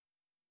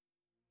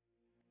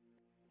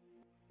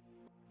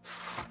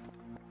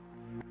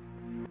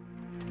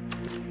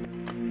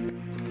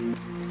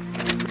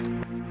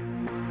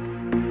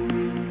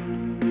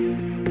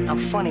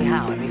funny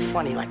how? I mean,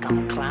 funny like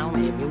I'm a clown, I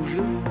amuse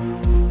you.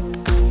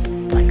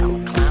 Like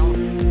I'm a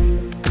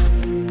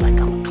clown.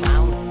 Like I'm a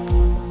clown.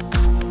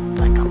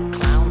 Like I'm a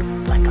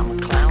clown. Like I'm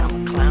a clown.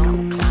 I'm a clown. I'm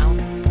a clown.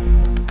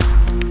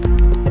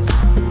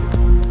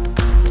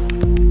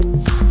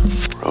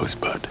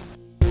 Rosebud.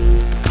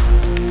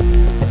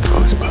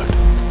 Rosebud.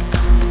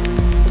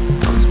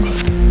 Rosebud.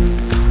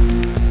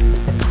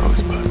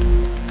 Rosebud.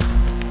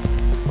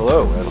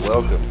 Hello and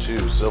welcome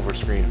to Silver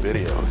Screen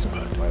Video.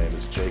 My name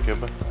is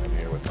Jacob. I'm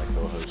here with my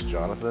co-host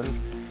Jonathan,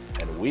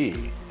 and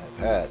we have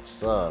had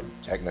some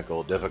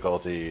technical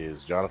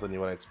difficulties. Jonathan, you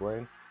want to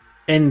explain?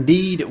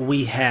 Indeed,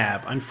 we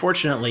have.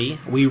 Unfortunately,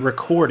 we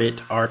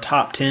recorded our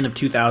top 10 of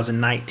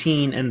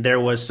 2019, and there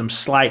was some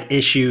slight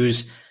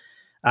issues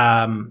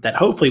that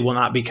hopefully will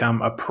not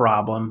become a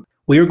problem.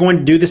 We were going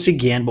to do this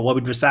again, but what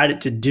we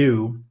decided to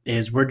do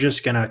is we're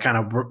just going to kind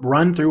of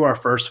run through our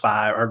first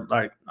five, or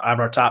like out of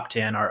our top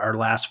 10, our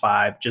last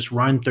five, just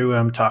run through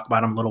them, talk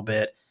about them a little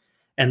bit,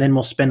 and then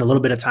we'll spend a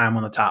little bit of time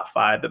on the top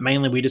five. But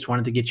mainly, we just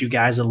wanted to get you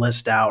guys a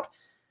list out.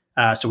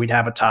 So we'd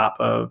have a top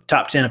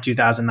 10 of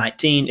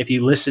 2019. If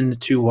you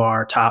listened to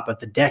our top of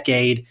the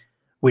decade,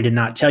 we did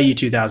not tell you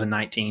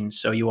 2019,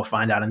 so you will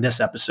find out in this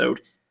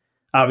episode.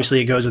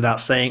 Obviously, it goes without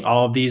saying,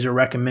 all of these are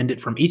recommended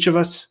from each of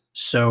us.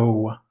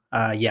 So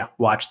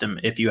watch them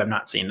if you have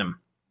not seen them.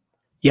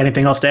 You got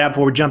anything else to add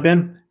before we jump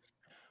in?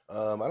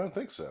 I don't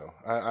think so.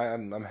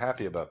 I'm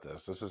happy about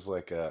this. This is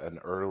like an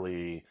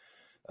early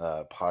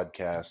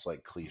podcast,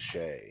 like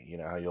cliche. You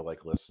know how you'll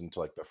like listen to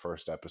like the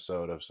first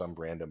episode of some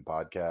random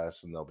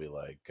podcast, and they'll be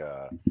like,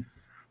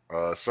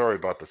 "Sorry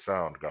about the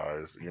sound,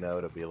 guys." You know,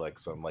 it'll be like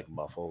some like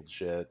muffled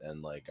shit,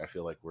 and like I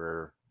feel like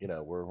we're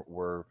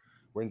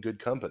in good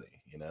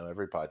company. You know,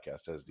 every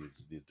podcast has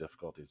these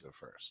difficulties at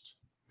first.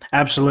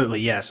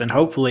 Absolutely, yes. And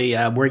hopefully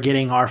we're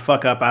getting our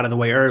fuck up out of the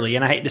way early.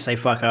 And I hate to say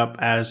fuck up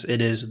as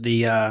it is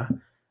the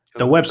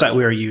website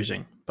we are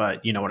using,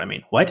 but you know what I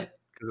mean. What?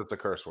 Because it's a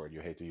curse word.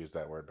 You hate to use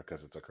that word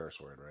because it's a curse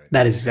word, right?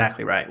 That is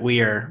exactly right.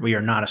 We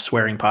are not a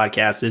swearing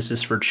podcast. This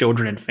is for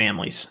children and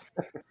families.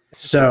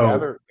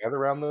 So gather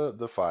around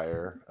the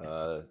fire,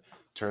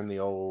 turn the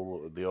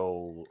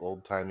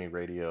old timey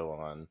radio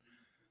on.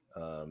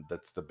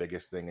 That's the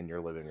biggest thing in your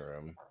living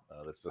room.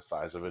 That's the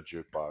size of a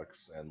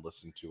jukebox, and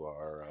listen to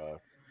our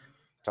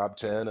top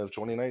 10 of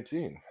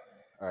 2019.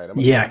 All right.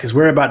 Because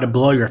we're about to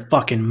blow your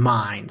fucking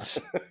minds.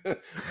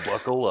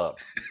 Buckle up.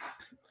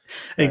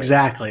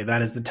 Exactly. Right.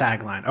 That is the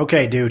tagline.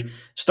 Okay, dude.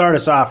 Start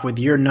us off with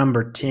your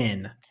number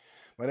 10.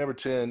 My number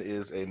 10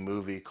 is a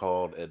movie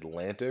called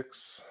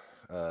Atlantics.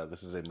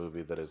 This is a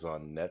movie that is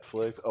on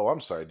Netflix. Oh,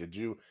 I'm sorry.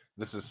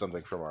 This is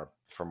something from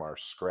our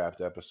scrapped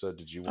episode.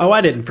 Did you?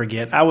 I didn't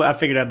forget. I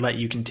figured I'd let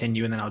you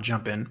continue and then I'll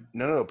jump in.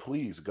 No,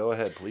 please go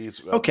ahead.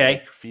 Please.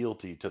 Okay.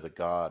 Fealty to the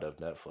god of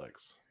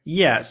Netflix.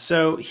 Yeah.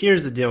 So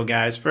here's the deal,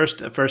 guys. First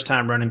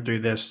time running through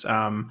this,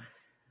 I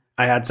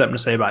had something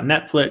to say about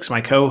Netflix.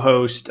 My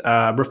co-host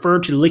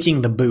referred to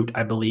licking the boot,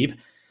 I believe.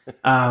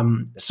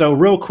 So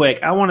real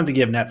quick, I wanted to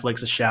give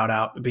Netflix a shout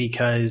out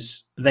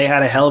because they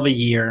had a hell of a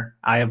year.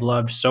 I have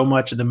loved so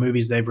much of the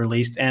movies they've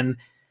released, and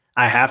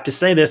I have to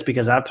say this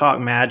because I've talked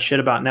mad shit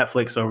about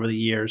Netflix over the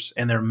years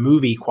and their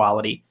movie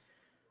quality.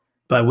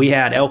 But we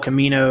had El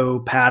Camino,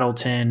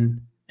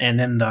 Paddleton, and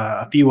then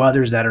a few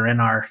others that are in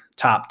our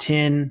top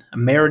 10. A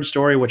Marriage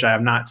Story, which I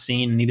have not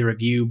seen, neither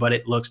of you, but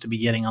it looks to be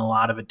getting a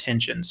lot of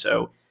attention.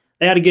 So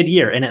they had a good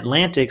year. And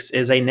Atlantics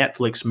is a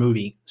Netflix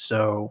movie,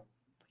 so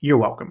you're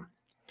welcome.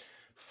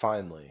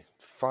 Finally,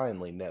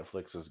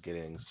 Netflix is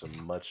getting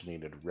some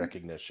much-needed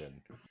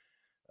recognition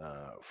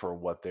for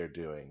what they're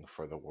doing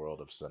for the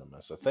world of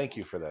cinema. So thank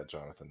you for that,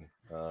 Jonathan.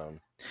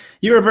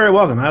 You are very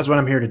welcome. That's what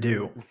I'm here to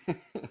do.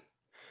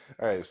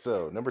 All right,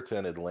 so number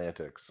 10,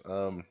 Atlantics.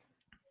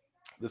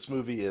 This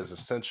movie is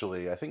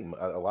essentially, I think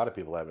a lot of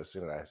people haven't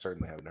seen it. I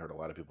certainly haven't heard a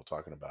lot of people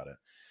talking about it.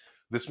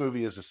 This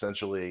movie is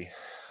essentially,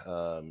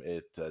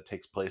 it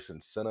takes place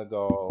in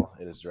Senegal.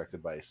 It is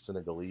directed by a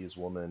Senegalese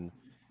woman.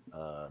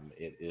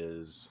 It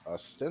is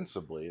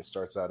ostensibly, it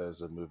starts out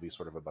as a movie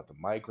sort of about the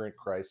migrant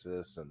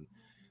crisis, and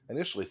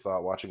initially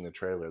thought watching the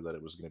trailer that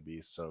it was going to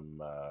be some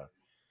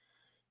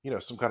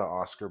kind of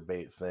Oscar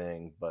bait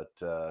thing, but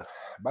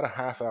about a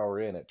half hour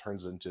in, it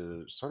turns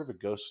into sort of a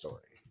ghost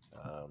story.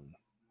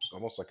 It's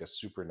almost like a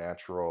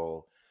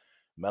supernatural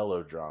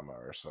melodrama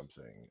or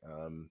something.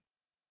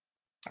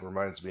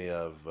 Reminds me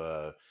of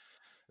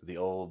the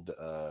old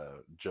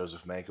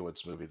Joseph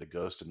Mankiewicz movie, The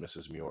Ghost and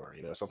Mrs. Muir,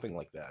 something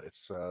like that.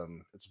 It's a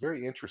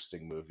very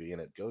interesting movie,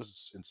 and it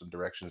goes in some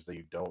directions that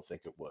you don't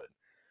think it would.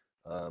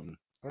 I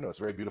don't know, it's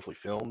very beautifully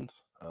filmed.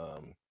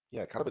 Kind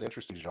of an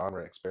interesting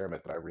genre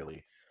experiment that I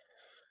really,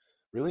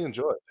 really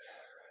enjoyed.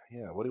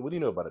 Yeah, what do you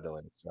know about it,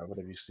 Dylan?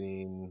 Have you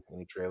seen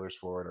any trailers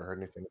for it or heard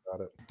anything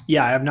about it?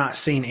 Yeah, I have not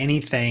seen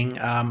anything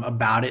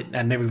about it.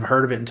 I've never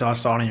heard of it until I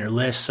saw it on your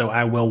list, so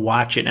I will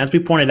watch it. And as we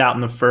pointed out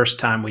in the first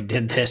time we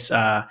did this,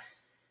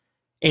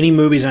 any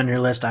movies on your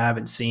list I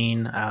haven't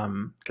seen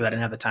because I didn't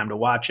have the time to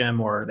watch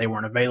them or they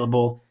weren't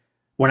available.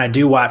 When I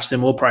do watch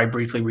them, we'll probably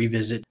briefly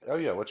revisit. Oh,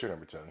 yeah. What's your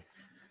number 10?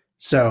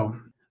 So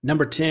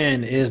Number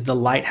 10 is The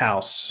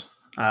Lighthouse.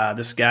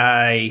 This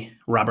guy,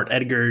 Robert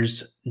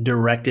Edgers,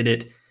 directed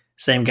it.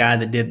 Same guy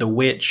that did The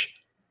Witch,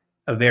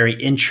 a very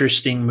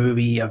interesting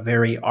movie, a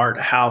very art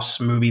house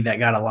movie that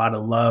got a lot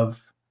of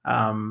love.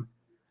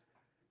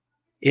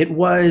 It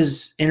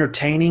was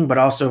entertaining, but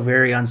also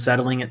very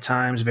unsettling at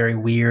times, very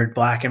weird,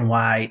 black and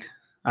white,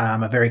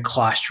 a very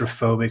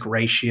claustrophobic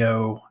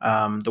ratio,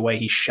 the way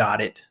he shot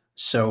it.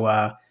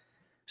 So,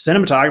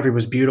 cinematography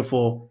was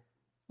beautiful.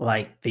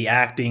 Like the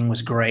acting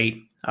was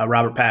great.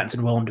 Robert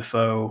Pattinson, Willem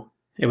Dafoe.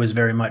 It was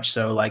very much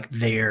so like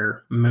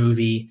their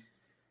movie,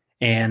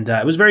 and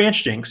it was very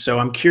interesting. So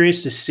I'm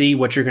curious to see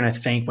what you're going to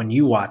think when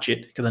you watch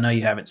it because I know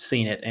you haven't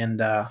seen it. And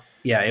yeah,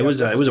 Yeah, I'm it was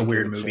definitely a gonna give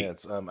weird it a movie.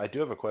 chance. I do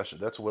have a question.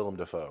 That's Willem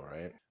Dafoe,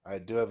 right? I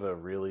do have a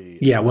really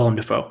Yeah, Willem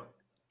Dafoe.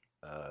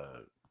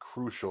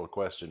 crucial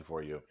question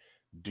for you.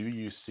 Do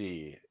you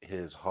see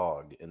his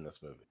hog in this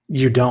movie?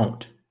 You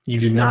don't. You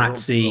do Because not Willem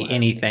Dafoe see had.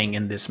 anything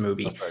in this Oh,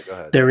 movie. sorry. Go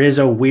ahead. There is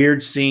a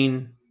weird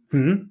scene.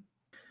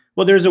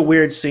 Well, there's a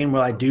weird scene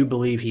where I do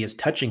believe he is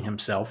touching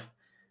himself,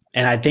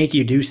 and I think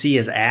you do see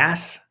his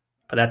ass,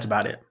 but that's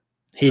about it.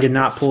 He did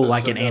not pull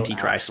like So an no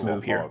Antichrist actual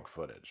move here. hog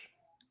footage.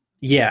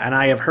 Yeah, and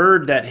I have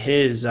heard that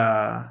his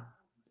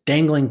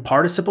dangling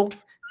participle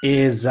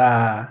is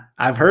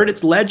I've heard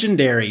it's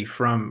legendary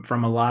from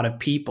a lot of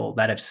people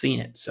that have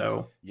seen it.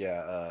 So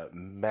Yeah,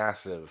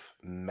 massive,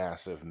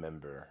 massive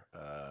member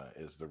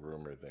is the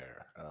rumor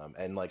there.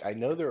 And like I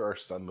know there are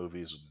some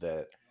movies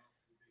that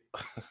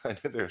I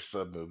know there are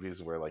some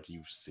movies where like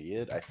you see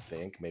it, I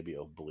think maybe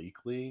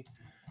obliquely,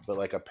 but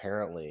like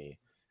apparently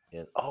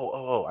in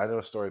I know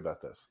a story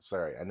about this.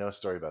 Sorry, I know a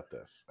story about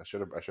this. I should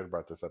have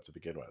brought this up to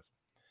begin with.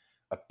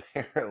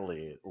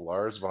 Apparently,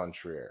 Lars von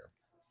Trier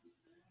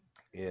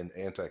in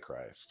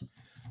Antichrist,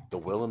 the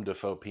Willem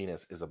Dafoe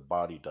penis is a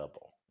body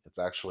double. It's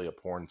actually a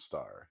porn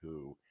star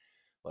who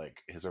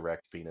like his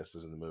erect penis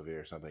is in the movie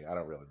or something. I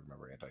don't really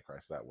remember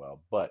Antichrist that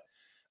well, but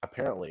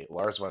apparently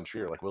Lars von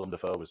Trier, like Willem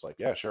Dafoe, was like,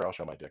 "Yeah, sure, I'll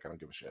show my dick. I don't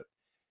give a shit."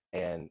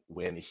 And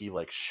when he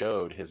like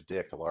showed his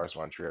dick to Lars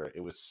von Trier,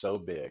 it was so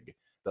big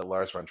that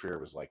Lars von Trier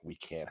was like, "We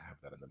can't have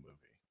that in the movie.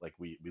 Like,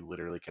 we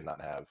literally cannot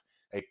have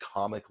a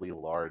comically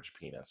large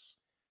penis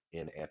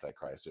in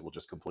Antichrist. It will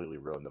just completely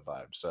ruin the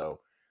vibe." So,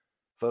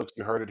 folks,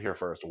 you heard it here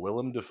first.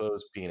 Willem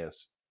Dafoe's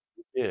penis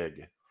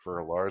big for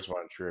a Lars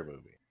von Trier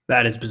movie.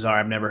 that is bizarre.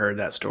 I've never heard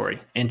that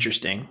story.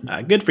 Interesting.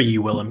 Good for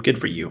you, Willem. Good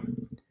for you.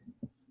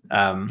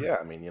 Yeah,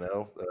 I mean,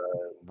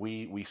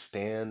 we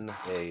stand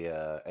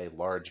a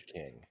large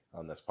king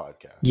on this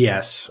podcast.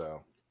 Yes.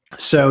 So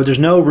So there's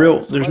no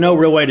real so there's my no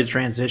number real way to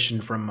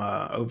transition from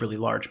overly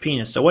large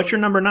penis. So what's your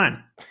number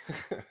 9?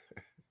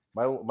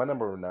 my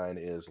number 9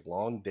 is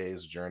Long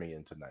Day's Journey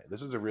into Night.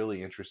 This is a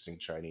really interesting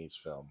Chinese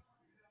film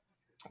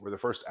where the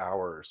first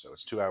hour or so,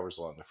 it's 2 hours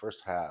long. The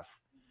first half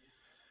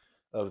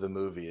of the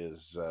movie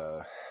is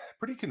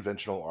pretty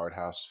conventional art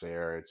house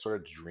fare. It's sort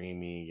of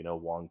dreamy,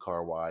 Wong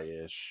Kar Wai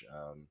ish.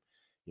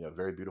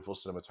 Very beautiful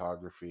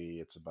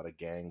cinematography. It's about a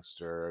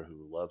gangster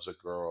who loves a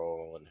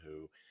girl and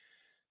who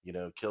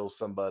kills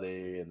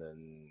somebody and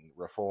then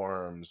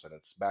reforms, and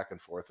it's back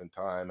and forth in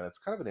time. And it's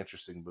kind of an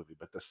interesting movie.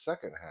 But the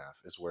second half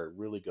is where it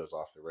really goes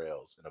off the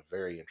rails in a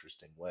very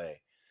interesting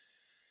way.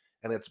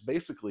 And it's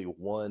basically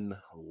one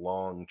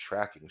long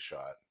tracking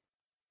shot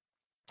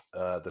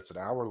that's an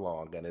hour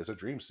long and is a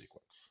dream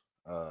sequence.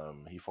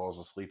 He falls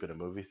asleep in a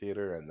movie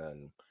theater, and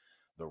then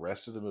the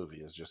rest of the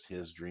movie is just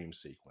his dream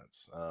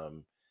sequence.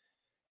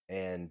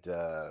 And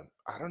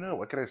I don't know,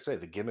 what can I say?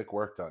 The gimmick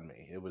worked on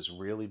me. It was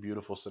really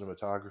beautiful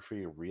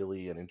cinematography,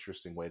 really an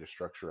interesting way to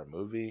structure a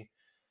movie.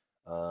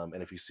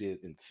 And if you see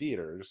it in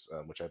theaters,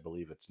 which I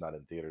believe it's not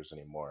in theaters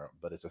anymore,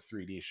 but it's a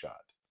 3D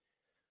shot.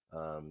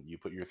 You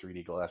put your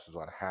 3D glasses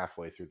on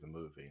halfway through the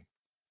movie,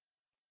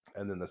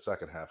 and then the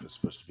second half is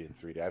supposed to be in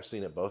 3D. I've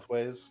seen it both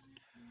ways.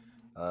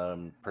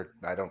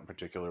 I don't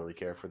particularly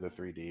care for the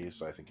 3D,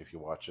 so I think if you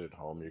watch it at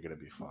home, you're going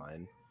to be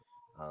fine.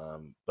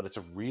 But it's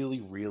a really,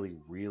 really,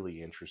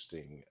 really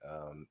interesting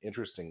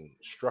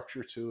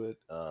structure to it.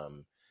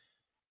 And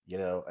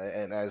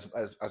as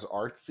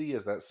artsy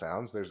as that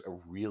sounds, there's a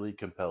really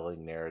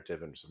compelling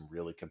narrative and some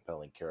really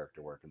compelling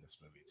character work in this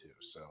movie too.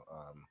 So,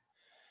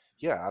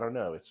 yeah, I don't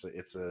know. It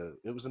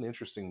was an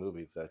interesting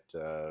movie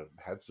that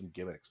had some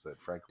gimmicks that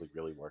frankly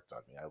really worked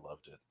on me. I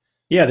loved it.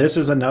 Yeah, this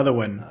is another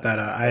one that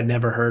I had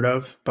never heard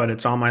of, but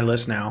it's on my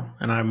list now,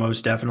 and I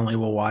most definitely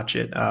will watch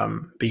it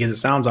because it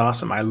sounds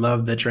awesome. I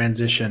love the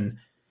transition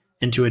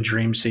into a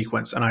dream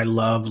sequence, and I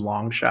love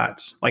long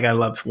shots. Like I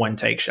love one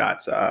take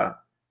shots.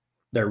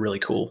 They're really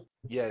cool.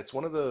 Yeah, it's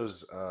one of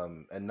those,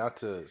 and not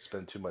to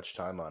spend too much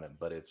time on it,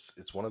 but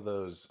it's one of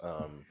those.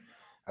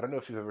 I don't know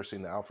if you've ever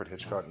seen the Alfred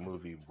Hitchcock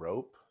movie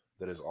Rope.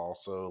 That is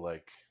also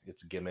like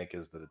its gimmick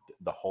is that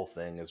the whole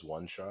thing is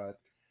one shot.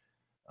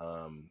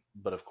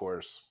 But of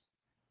course,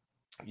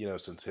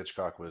 since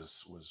Hitchcock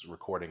was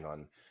recording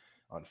on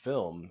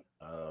film,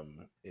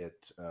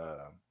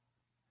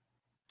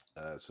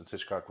 since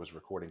Hitchcock was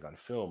recording on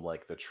film,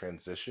 like the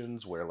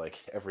transitions where like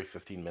every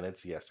 15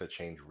 minutes he has to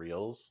change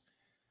reels.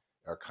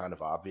 are kind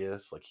of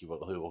obvious. Like he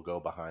will go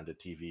behind a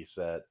TV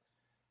set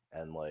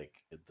and like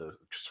the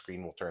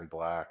screen will turn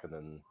black, and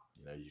then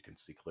you can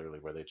see clearly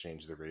where they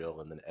changed the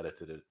reel and then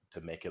edited it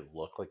to make it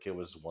look like it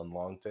was one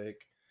long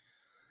take.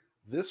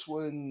 This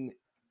one,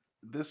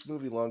 this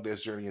movie, Long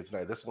Day's Journey into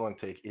Night, this long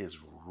take is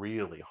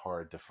really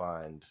hard to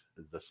find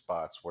the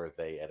spots where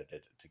they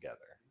edited it together.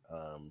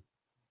 Um,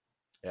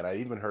 and I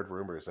even heard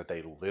rumors that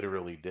they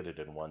literally did it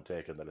in one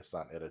take and that it's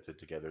not edited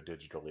together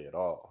digitally at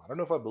all. I don't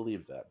know if I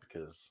believe that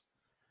because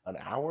an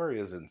hour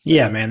is Yeah,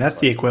 insane. man, that's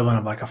the Like, equivalent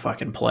of like a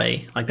fucking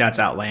play. Like that's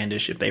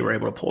outlandish if they were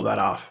able to pull that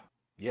off.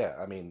 yeah,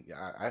 I mean,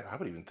 I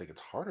would even think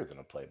it's harder than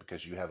a play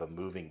because you have a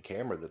moving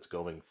camera that's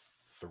going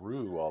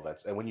through all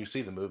that. And when you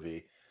see the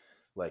movie,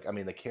 like, I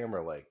mean, the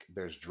camera, like,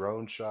 there's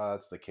drone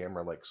shots, the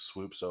camera, like,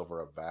 swoops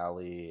over a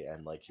valley,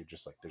 and, like, you're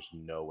just like, there's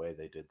no way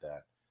they did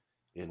that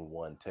in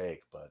one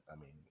take. But, I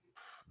mean,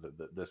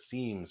 the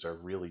seams are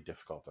really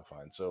difficult to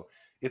find. So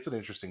it's an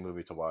interesting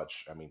movie to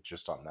watch, I mean,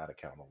 just on that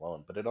account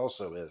alone. But it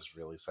also is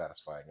really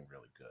satisfying and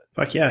really good.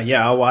 Fuck yeah,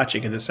 yeah, I'll watch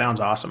it because it sounds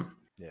awesome.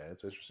 Yeah,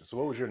 it's interesting. So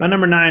what was your My number?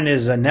 number 9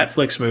 is a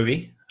Netflix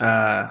movie.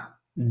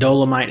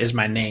 Dolomite is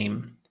my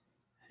name,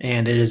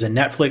 and it is a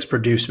Netflix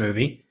produced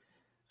movie.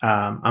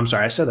 I'm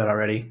sorry, I said that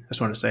already. I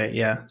just want to say it.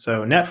 Yeah.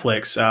 So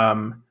Netflix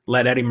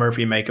let Eddie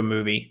Murphy make a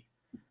movie,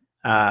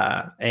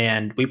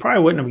 and we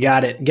probably wouldn't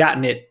have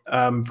gotten it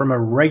from a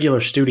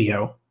regular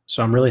studio.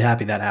 So I'm really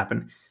happy that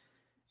happened.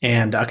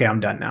 And okay, I'm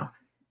done now.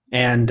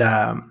 And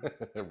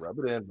Rub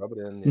it in, rub it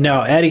in. Yeah.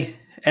 no,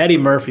 Eddie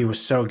Murphy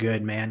was so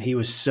good, man. He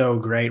was so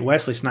great.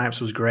 Wesley Snipes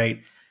was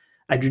great.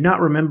 I do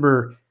not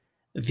remember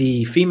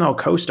the female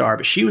co-star,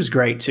 but she was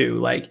great too.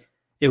 Like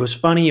it was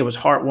funny, it was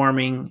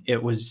heartwarming.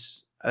 It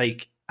was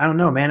like I don't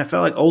know, man. It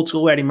felt like old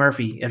school Eddie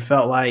Murphy. It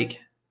felt like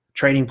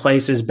Trading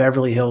Places,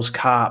 Beverly Hills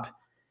Cop,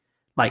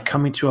 like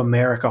Coming to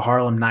America,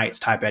 Harlem Nights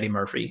type Eddie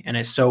Murphy. And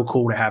it's so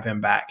cool to have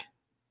him back.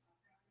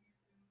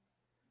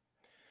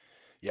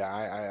 Yeah,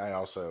 I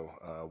also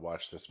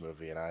watched this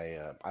movie and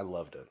I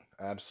loved it.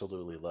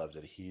 Absolutely loved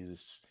it.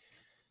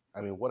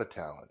 I mean, what a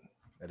talent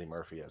Eddie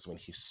Murphy is. I mean,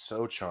 he's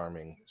so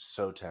charming,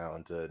 so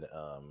talented.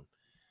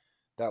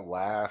 That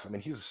laugh. I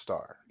mean, he's a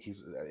star.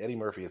 Eddie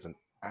Murphy is an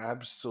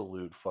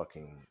absolute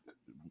fucking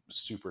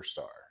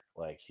superstar.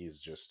 Like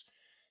he's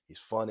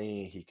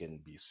funny. He can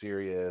be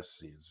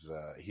serious.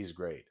 He's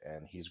great,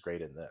 and he's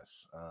great in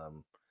this.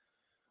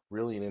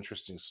 Really an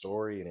interesting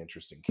story, an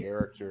interesting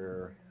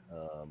character.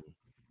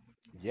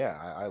 Yeah,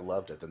 I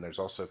loved it. Then there's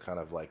also kind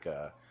of like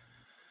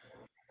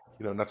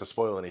not to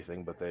spoil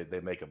anything, but they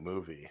make a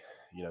movie.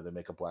 They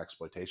make a black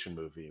exploitation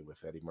movie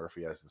with Eddie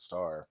Murphy as the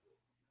star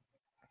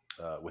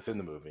within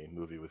the movie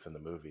within the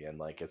movie, and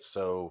like it's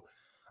so.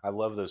 I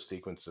love those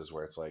sequences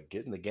where it's like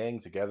getting the gang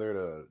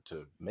together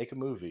to make a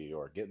movie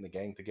or getting the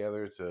gang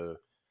together to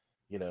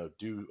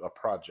do a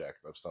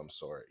project of some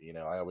sort.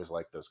 I always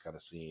like those kind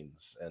of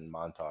scenes and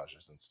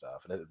montages and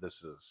stuff, and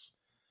this is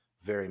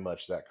very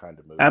much that kind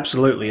of movie.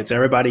 Absolutely. It's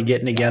everybody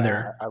getting Yeah,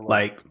 together I love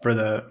like for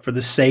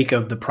the sake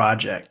of the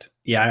project.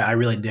 Yeah, I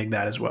really dig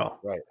that as well.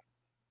 right.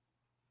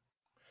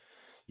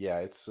 Yeah,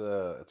 it's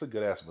a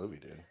good ass movie,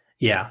 dude.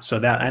 Yeah, so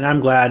that, and I'm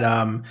glad.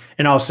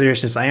 In all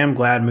seriousness, I am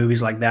glad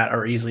movies like that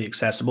are easily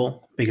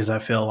accessible because I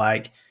feel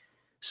like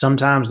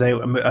sometimes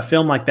a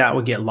film like that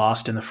would get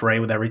lost in the fray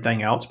with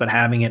everything else, but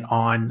having it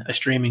on a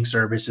streaming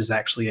service is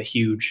actually a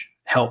huge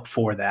help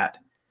for that,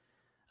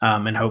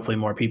 and hopefully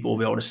more people will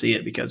be able to see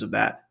it because of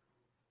that.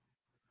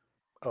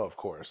 Oh, of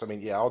course. I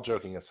mean, yeah, all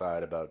joking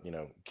aside about,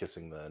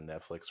 kissing the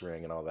Netflix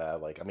ring and all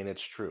that, like, I mean,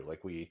 it's true. Like,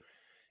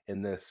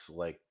 in this,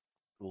 like,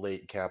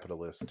 late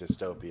capitalist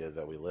dystopia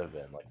that we live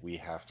in, like, we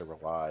have to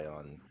rely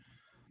on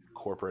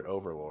corporate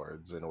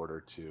overlords in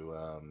order to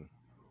uh,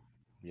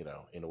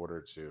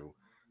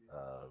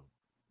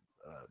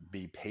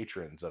 be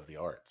patrons of the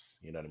arts.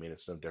 You know what I mean?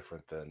 It's no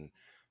different than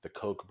the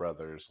Koch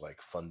brothers,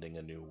 like, funding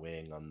a new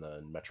wing on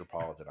the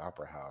Metropolitan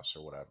Opera House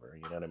or whatever.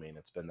 You know what I mean?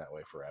 It's been that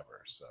way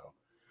forever.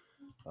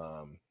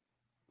 Um,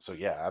 so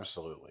yeah,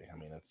 absolutely. I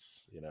mean,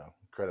 it's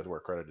credit where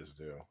credit is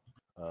due.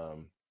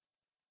 Um,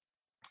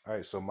 all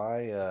right, so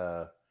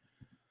my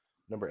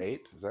number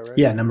 8, is that right?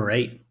 Yeah, number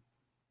 8.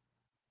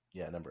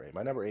 Yeah, number 8.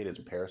 My number 8 is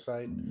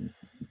Parasite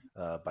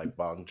by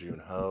Bong Joon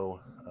Ho.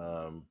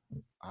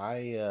 I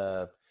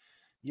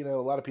a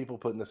lot of people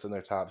putting this in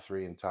their top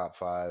 3 and top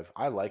 5.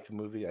 I like the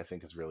movie. I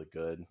think it's really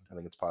good. I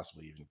think it's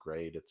possibly even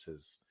great.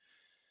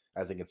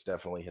 I think it's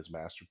definitely his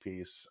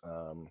masterpiece.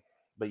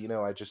 But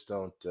I just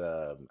don't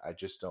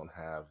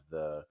have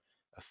the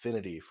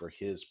affinity for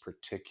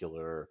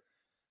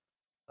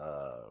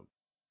uh,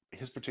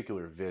 his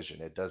particular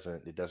vision. It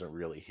doesn't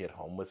really hit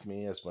home with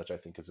me as much, I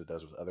think, as it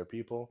does with other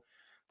people.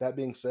 That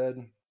being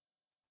said,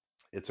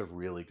 it's a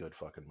really good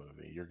fucking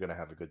movie. You're gonna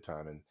have a good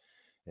time, and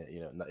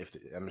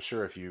I'm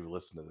sure if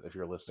if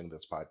you're listening to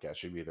this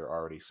podcast, you've either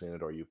already seen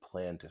it or you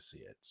plan to see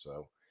it.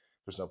 So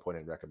there's no point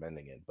in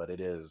recommending it, but it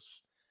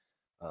is.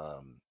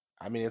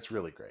 I mean, it's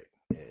really great.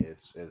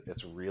 It's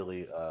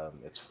really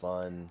it's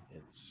fun.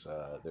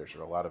 There's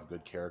a lot of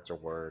good character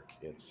work.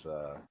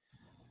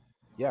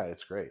 Yeah,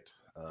 it's great.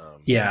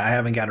 Yeah, I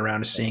haven't got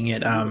around to seeing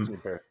it. You haven't seen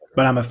Parasite,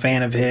 But right? I'm a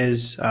fan of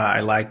his. I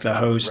like The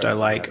Host. I Right, so you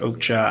like haven't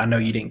seen Okja. it. I know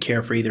you didn't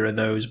care for either of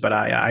those, but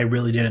I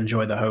really did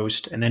enjoy The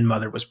Host. And then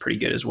Mother was pretty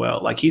good as well.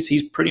 Like he's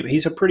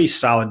a pretty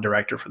solid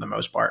director for the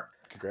most part.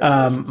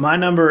 Congratulations My on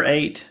that. number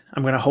 8,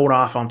 I'm going to hold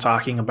off on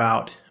talking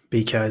about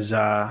because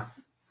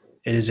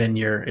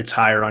it's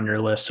higher on your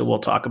list, so we'll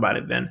talk about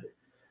it then.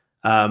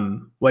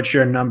 What's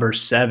your number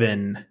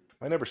 7?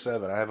 My number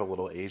 7, I have a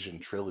little Asian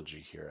trilogy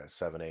here at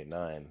 7, 8,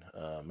 9.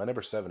 My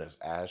number 7 is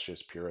Ash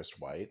is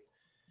Purest White,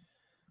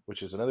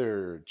 which is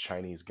another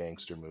Chinese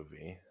gangster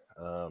movie.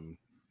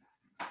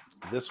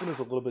 This one is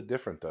a little bit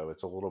different, though.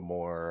 It's a little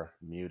more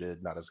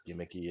muted, not as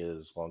gimmicky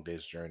as Long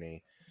Day's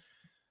Journey.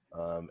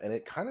 And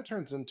it kind of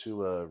turns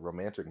into a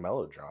romantic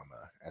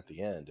melodrama at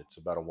the end. It's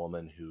about a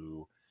woman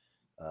who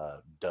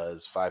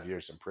does 5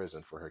 years in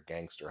prison for her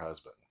gangster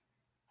husband.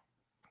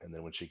 And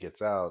then when she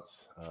gets out,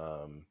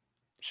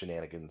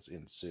 shenanigans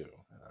ensue.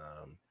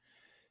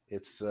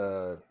 It's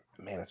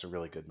it's a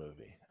really good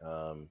movie.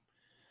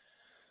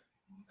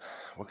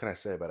 What can I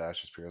say about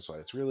Ashes Pure White?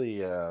 It's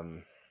really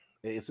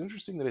it's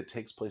interesting that it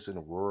takes place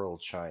in rural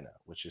China,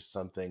 which is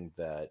something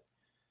that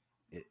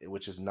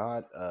which is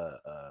not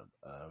a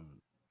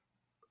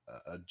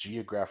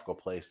geographical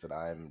place that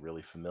I'm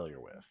really familiar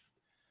with.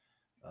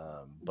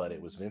 But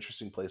it was an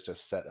interesting place to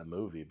set a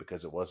movie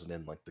because it wasn't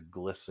in like the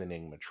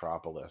glistening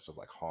metropolis of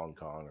like Hong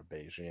Kong or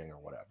Beijing or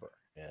whatever.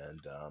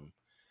 And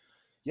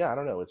I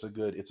don't know. It's a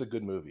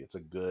good movie. It's a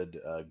good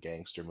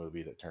gangster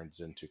movie that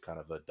turns into kind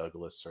of a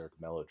Douglas Sirk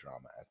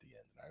melodrama at the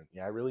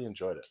end. I really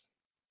enjoyed it.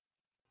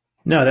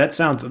 No,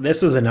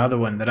 this is another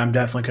one that I'm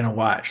definitely going to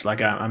watch.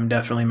 Like I'm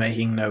definitely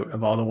making note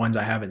of all the ones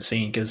I haven't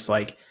seen because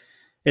like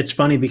it's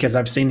funny because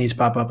I've seen these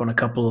pop up on a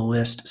couple of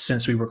lists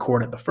since we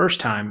recorded the first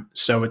time.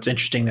 So it's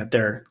interesting that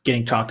they're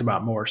getting talked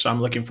about more. So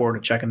I'm looking forward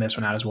to checking this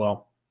one out as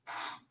well.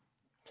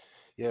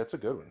 Yeah, it's a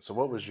good one. So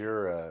what was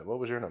your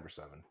number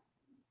 7?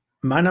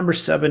 My number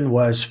 7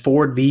 was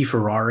Ford v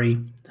Ferrari.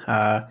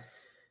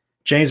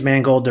 James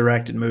Mangold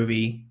directed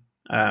movie.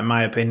 In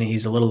my opinion,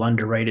 he's a little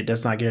underrated,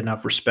 does not get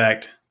enough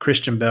respect.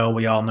 Christian Bale,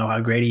 we all know how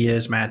great he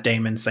is. Matt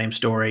Damon, same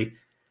story.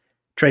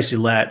 Tracy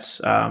Letts.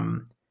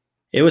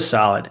 It was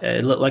solid.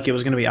 It looked like it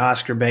was going to be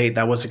Oscar bait.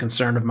 That was a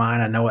concern of mine.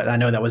 I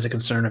know that was a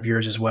concern of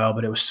yours as well,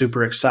 but it was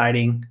super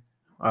exciting.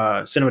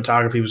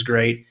 Cinematography was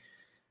great.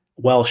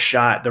 Well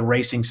shot. The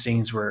racing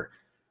scenes were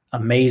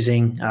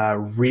amazing.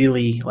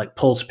 Really like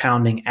pulse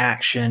pounding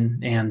action.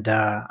 And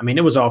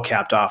it was all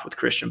capped off with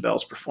Christian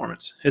Bale's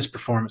performance. His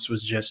performance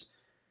was just,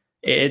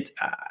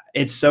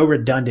 it's so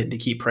redundant to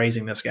keep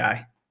praising this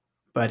guy,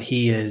 but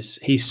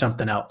he's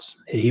something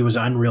else. He was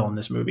unreal in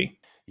this movie.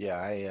 Yeah,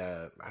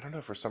 I don't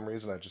know, for some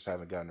reason I just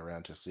haven't gotten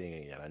around to seeing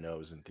it yet. I know it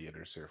was in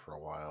theaters here for a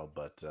while,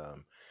 but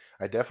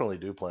I definitely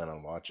do plan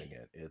on watching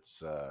it.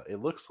 It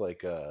looks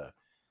like a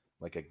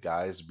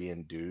guys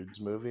being dudes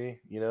movie,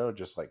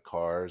 just like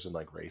cars and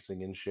like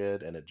racing and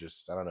shit. And I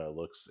don't know,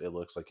 it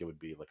looks like it would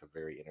be like a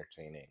very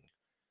entertaining,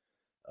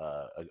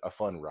 a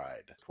fun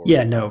ride.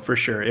 Yeah, no, for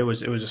sure. It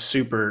was a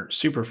super,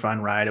 super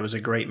fun ride. It was a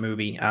great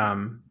movie.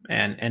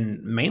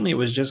 And mainly it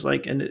was just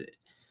like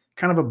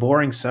kind of a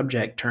boring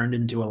subject turned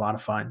into a lot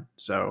of fun.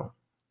 So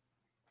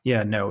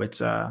yeah, no, it's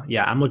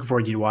I'm looking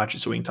forward to you to watch it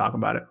so we can talk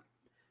about it.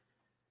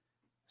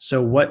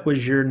 So what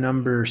was your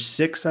number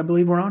 6, I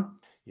believe we're on?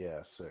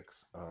 Yeah,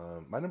 6.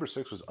 My number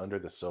 6 was Under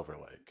the Silver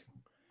Lake.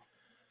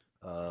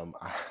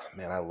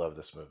 Man, I love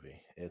this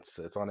movie.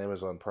 It's on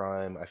Amazon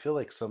Prime. I feel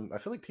like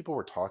people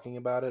were talking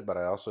about it, but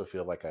I also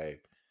feel like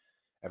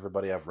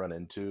everybody I've run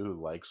into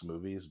who likes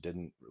movies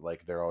didn't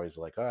like. They're always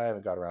like, oh, I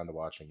haven't got around to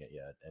watching it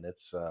yet. And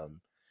it's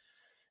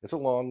a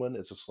long one.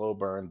 It's a slow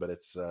burn, but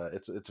it's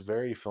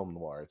very film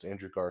noir. It's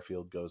Andrew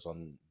Garfield goes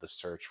on the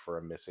search for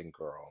a missing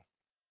girl,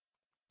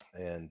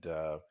 and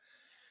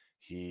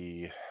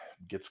he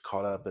gets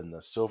caught up in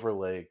the Silver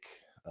Lake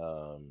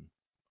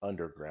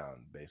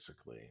underground,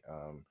 basically.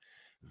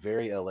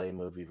 Very LA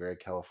movie, very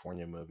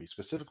California movie,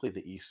 specifically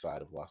the east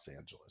side of Los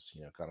Angeles.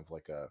 Kind of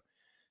like a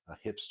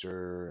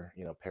hipster,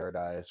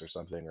 paradise or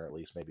something, or at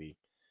least maybe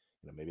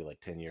like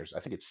 10 years. I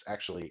think it's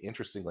actually,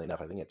 interestingly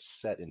enough, I think it's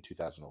set in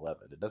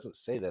 2011. It doesn't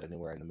say that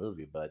anywhere in the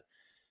movie, but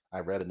I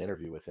read an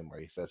interview with him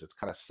where he says it's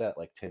kind of set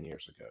like 10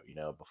 years ago,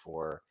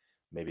 before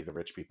maybe the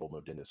rich people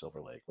moved into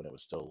Silver Lake, when it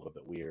was still a little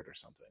bit weird or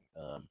something.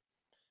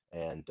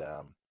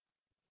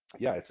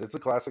 It's a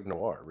classic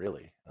noir,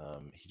 really.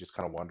 He just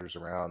kind of wanders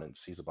around and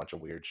sees a bunch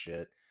of weird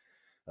shit.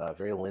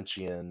 Very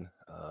Lynchian.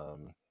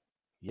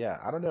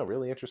 I don't know.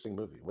 Really interesting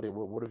movie.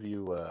 What have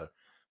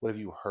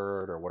you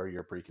heard, or what are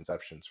your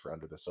preconceptions for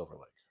Under the Silver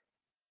Lake?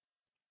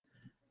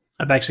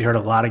 I've actually heard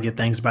a lot of good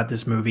things about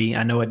this movie.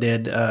 I know it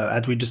did,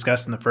 as we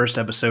discussed in the first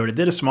episode, it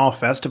did a small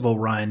festival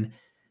run,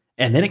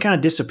 and then it kind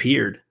of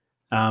disappeared.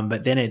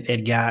 But then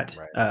it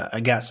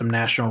got some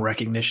national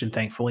recognition,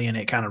 thankfully, and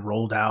it kind of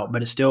rolled out.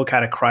 But it's still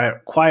kind of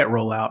quiet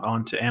rollout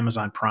onto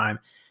Amazon Prime.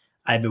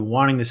 I've been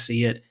wanting to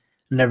see it,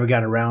 never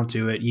got around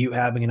to it. You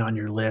having it on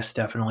your list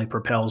definitely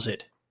propels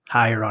it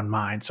higher on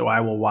mine. So I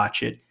will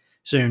watch it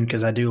soon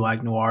because I do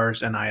like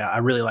noirs, and I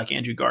really like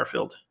Andrew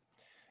Garfield.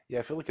 Yeah,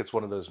 I feel like it's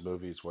one of those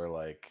movies where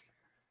like,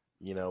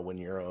 when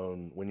your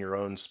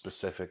own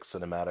specific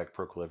cinematic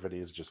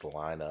proclivities just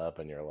line up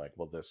and you're like,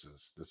 well, this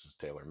is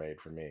tailor made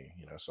for me,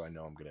 so I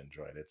know I'm gonna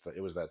enjoy it.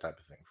 It was that type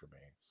of thing for me.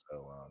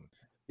 So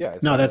yeah,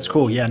 it's No, that's definitely what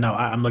cool. was your Yeah, no,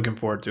 next I'm looking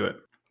forward to it.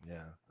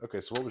 yeah.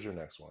 Okay, so what was your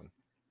next one?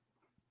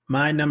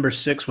 My number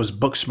 6 was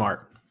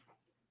Booksmart.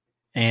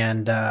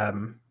 And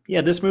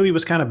yeah, this movie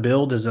was kind of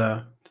billed as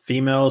a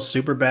female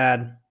super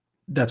bad.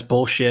 That's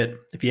bullshit.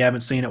 If you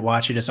haven't seen it,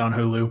 watch it. It's on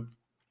Hulu.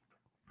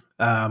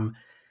 Um,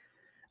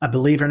 I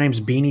believe her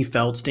name's Beanie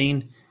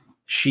Feldstein.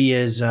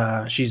 She's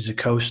a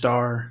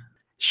co-star.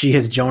 She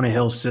is Jonah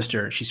Hill's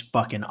sister. She's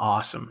fucking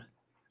awesome.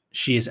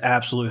 She is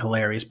absolutely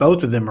hilarious.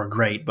 Both of them are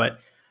great, but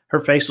her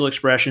facial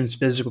expressions,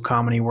 physical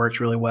comedy works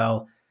really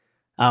well.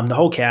 The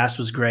whole cast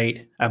was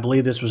great. I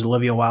believe this was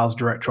Olivia Wilde's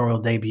directorial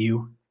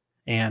debut,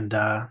 and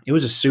it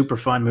was a super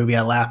fun movie.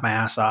 I laughed my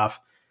ass off.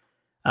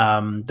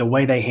 The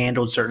way they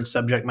handled certain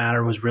subject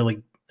matter was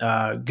really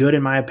good,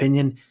 in my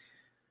opinion.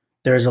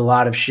 There's a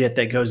lot of shit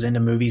that goes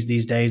into movies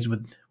these days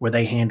with where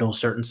they handle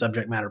certain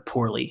subject matter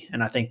poorly,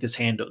 and I think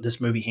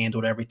this movie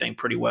handled everything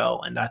pretty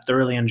well, and I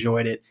thoroughly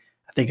enjoyed it.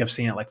 I think I've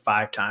seen it like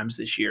 5 times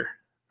this year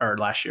or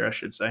last year, I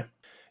should say.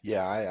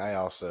 Yeah, I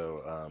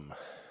also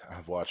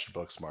I've watched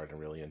Booksmart and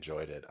really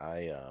enjoyed it.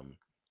 I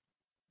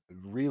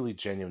really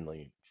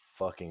genuinely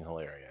fucking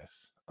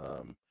hilarious.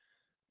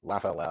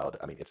 Laugh out loud.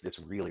 I mean, it's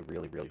really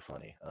really really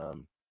funny.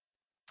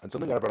 And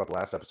something that I brought up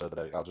last episode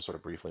that I'll just sort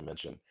of briefly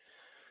mention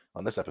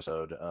on this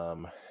episode,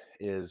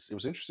 is it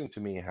was interesting to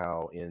me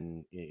how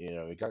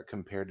it got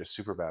compared to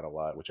Superbad a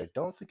lot, which I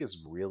don't think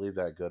is really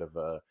that good of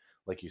a,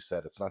 like you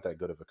said, it's not that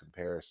good of a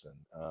comparison.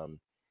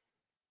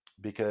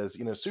 Because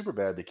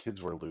Superbad, the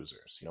kids were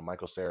losers.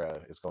 Michael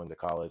Cera is going to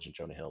college and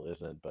Jonah Hill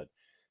isn't, but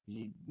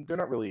they're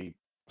not really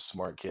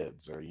smart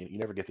kids, or you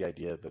never get the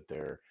idea that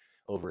they're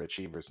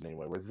overachievers in any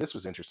way. Where this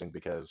was interesting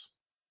because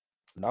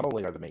not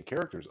only are the main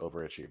characters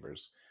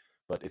overachievers,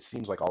 but it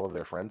seems like all of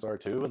their friends are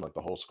too, and like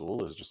the whole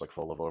school is just like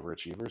full of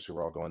overachievers who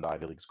are all going to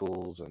Ivy League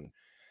schools, and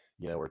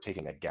we're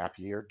taking a gap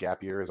year.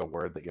 Gap year is a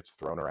word that gets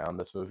thrown around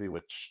this movie,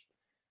 which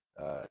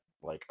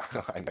like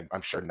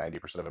I'm sure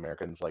 90% of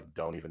Americans like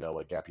don't even know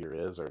what gap year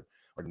is, or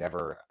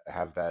never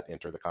have that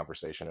enter the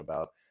conversation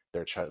about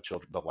their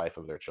children, the life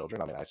of their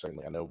children. I mean,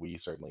 I know we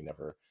certainly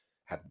never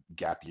had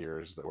gap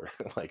years that were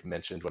like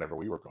mentioned whenever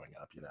we were growing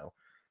up.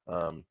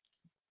 Um,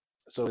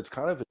 so it's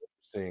kind of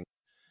interesting.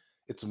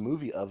 It's a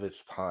movie of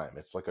its time.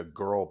 It's like a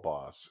girl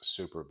boss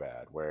super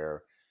bad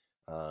where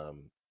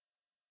um,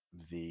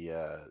 the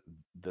uh,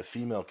 the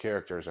female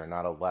characters are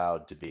not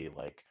allowed to be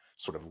like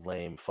sort of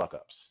lame fuck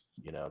ups.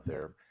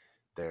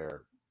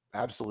 They're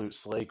absolute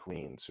slay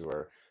queens who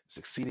are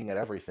succeeding at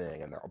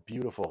everything, and they're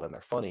beautiful and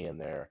they're funny and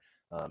they're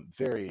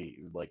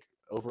very like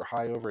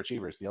high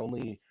overachievers. The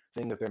only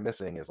thing that they're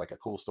missing is like a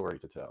cool story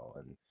to tell,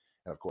 and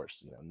of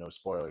course, no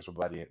spoilers, but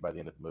by the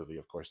end of the movie,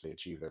 of course, they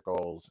achieve their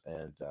goals.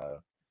 And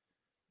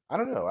I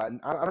don't know. I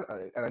don't,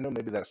 and I know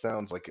maybe that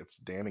sounds like it's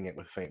damning it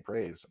with faint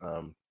praise,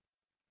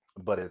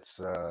 but it's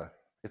a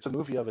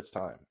movie of its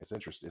time. It's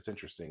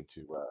interesting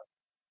to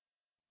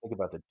think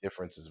about the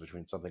differences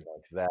between something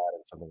like that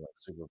and something like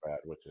Superbad,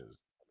 which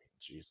is, I mean,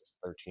 Jesus,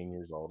 13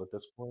 years old at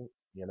this point.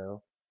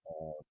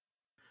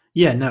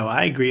 Yeah, no,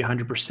 I agree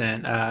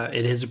 100%.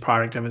 It is a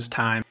product of its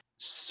time.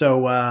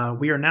 So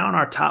we are now in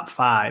our top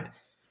 5.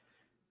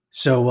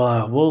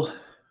 So we'll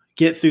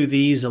get through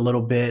these a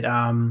little bit,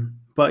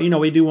 but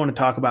we do want to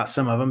talk about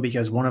some of them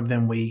because one of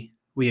them we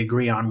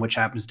agree on, which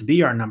happens to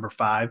be our number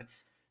 5.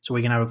 So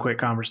we can have a quick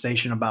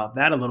conversation about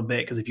that a little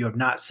bit because if you have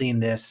not seen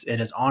this, it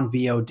is on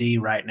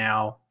VOD right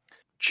now.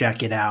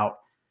 Check it out.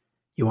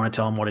 You want to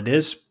tell them what it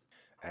is?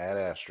 Ad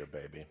Astra,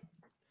 baby.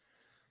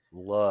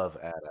 Love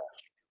Ad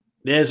Astra.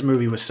 This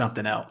movie was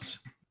something else.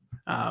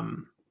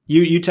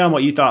 You tell them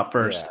what you thought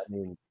first. Yeah, I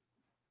mean,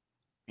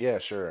 yeah,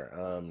 sure. I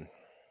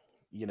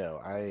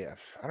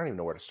don't even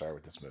know where to start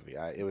with this movie.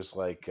 It was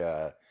like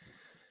the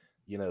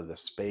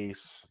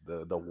space,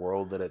 the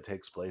world that it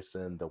takes place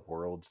in, the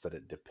worlds that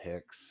it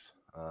depicts.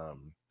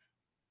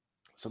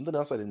 Something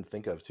else I didn't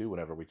think of too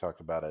whenever we talked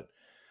about it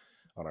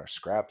on our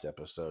Scrapped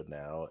episode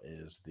now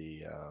is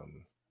the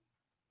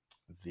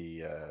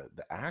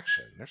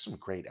action. There's some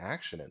great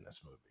action in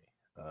this movie.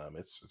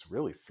 It's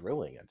really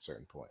thrilling at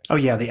certain points. Oh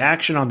yeah, the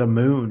action on the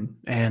moon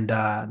and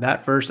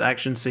that first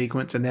action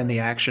sequence, and then the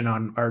action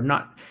on, or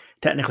not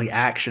technically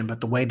action, but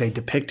the way they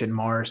depicted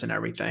Mars and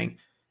everything.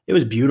 It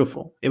was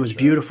beautiful. It was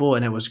beautiful,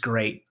 and it was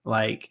great.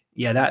 Like,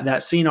 yeah,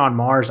 that scene on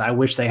Mars, I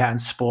wish they hadn't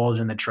spoiled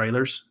in the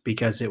trailers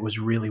because it was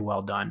really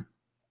well done.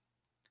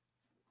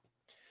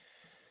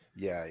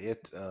 Yeah, I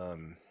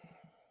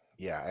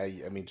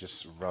mean,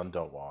 just run,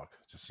 don't walk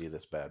to see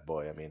this bad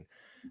boy. I mean,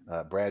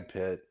 Brad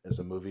Pitt is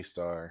a movie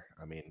star.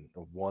 I mean,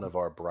 one of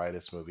our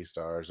brightest movie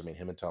stars. I mean,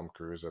 him and Tom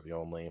Cruise are the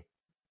only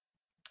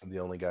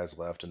guys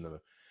left in the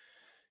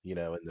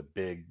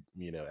big,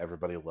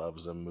 everybody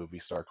loves him movie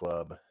star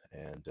club.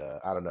 And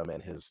I don't know,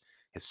 man, his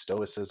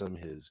stoicism,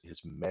 his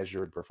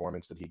measured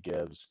performance that he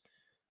gives.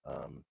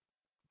 And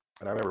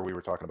I remember we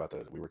were talking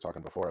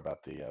before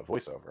about the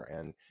voiceover,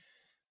 and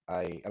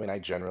I mean, I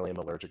generally am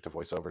allergic to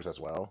voiceovers as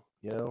well,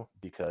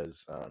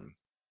 because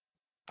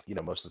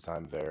most of the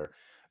time they're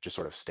just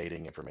sort of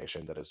stating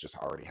information that is just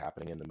already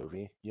happening in the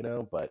movie.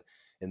 But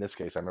in this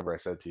case, I remember I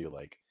said to you,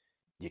 like,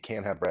 you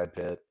can't have Brad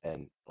Pitt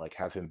and like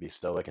have him be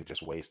stoic and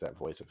just waste that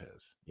voice of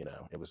his.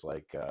 It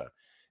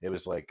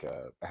was like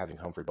having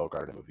Humphrey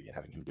Bogart in a movie and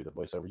having him do the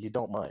voiceover. You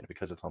don't mind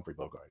because it's Humphrey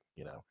Bogart.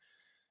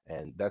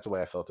 And that's the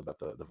way I felt about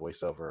the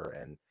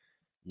voiceover. And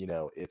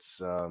it's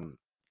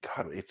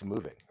God, it's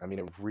moving. I mean,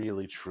 it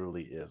really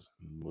truly is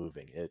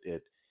moving.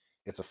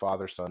 It's a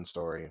father-son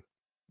story,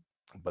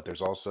 but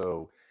it's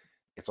also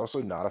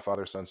not a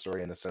father-son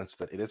story in the sense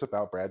that it is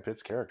about Brad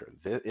Pitt's character.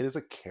 It is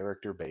a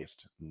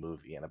character-based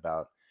movie and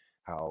about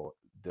how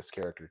this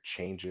character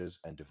changes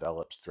and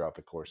develops throughout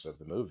the course of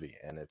the movie.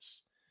 And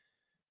it's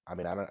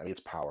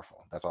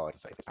powerful. That's all I can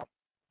say. It's powerful.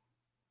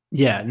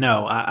 Yeah,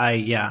 no,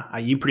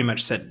 you pretty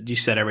much said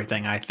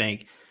everything. I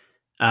think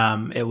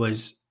it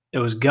was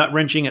gut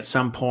wrenching at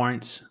some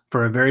points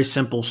for a very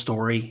simple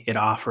story. It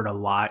offered a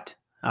lot,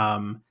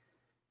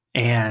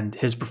 and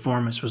his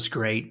performance was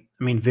great.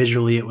 I mean,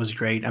 visually it was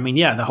great. I mean,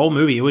 yeah, the whole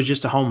movie, it was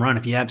just a home run.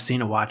 If you have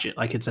seen it, watch it.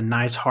 Like, it's a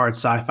nice, hard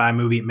sci-fi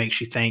movie. It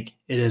makes you think.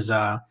 It is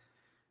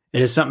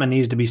something that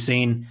needs to be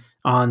seen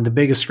on the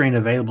biggest screen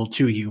available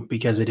to you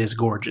because it is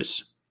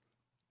gorgeous.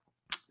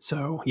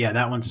 So yeah,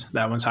 that one's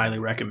highly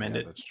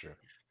recommended. Yeah, that's true.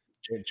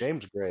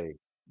 James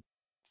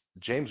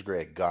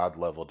Gray, God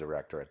level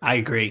director. I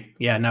agree.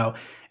 Yeah, no,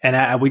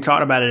 and we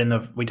talked about it in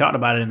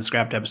the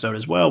Scrapped episode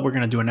as well. We're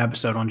going to do an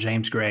episode on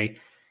James Gray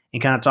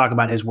and kind of talk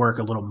about his work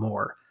a little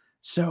more.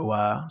 So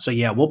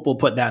yeah, we'll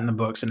put that in the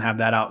books and have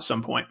that out at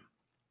some point.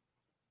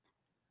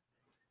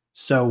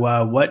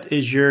 So what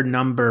is your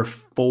number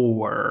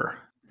 4?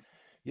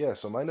 Yeah,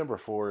 so my number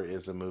 4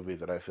 is a movie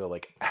that I feel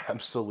like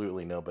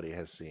absolutely nobody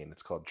has seen.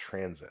 It's called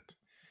Transit,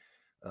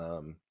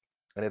 and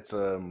it's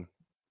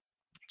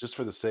just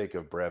for the sake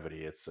of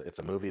brevity, it's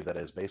a movie that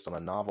is based on a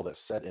novel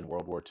that's set in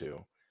World War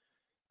II,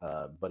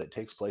 but it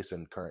takes place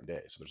in current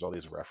day. So there's all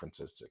these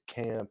references to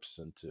camps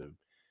and to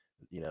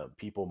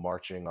people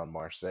marching on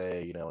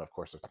Marseille, and of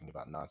course they're talking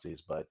about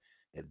Nazis, but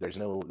there's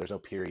no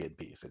period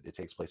piece. It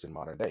takes place in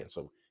modern day, and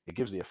so it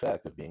gives the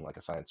effect of being like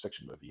a science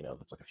fiction movie,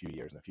 that's like a few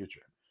years in the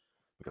future,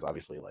 because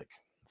obviously like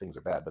things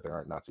are bad, but there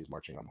aren't Nazis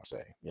marching on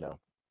Marseille.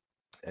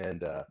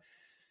 And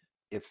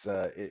it's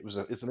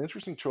an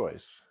interesting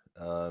choice.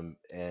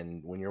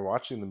 And when you're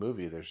watching the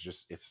movie,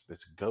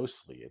 it's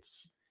ghostly.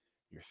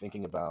 You're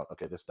thinking about,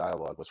 okay, this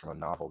dialogue was from a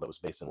novel that was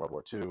based in World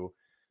War II,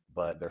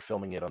 but they're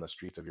filming it on the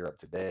streets of Europe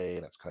today,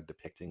 and it's kind of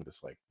depicting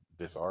this like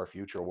bizarre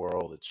future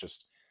world. It's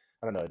just,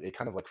 I don't know, it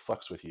kind of like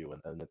fucks with you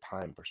in the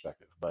time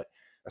perspective. But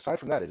aside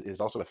from that, it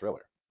is also a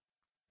thriller.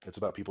 It's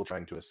about people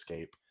trying to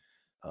escape.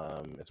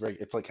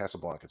 It's like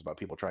Casablanca. It's about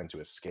people trying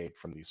to escape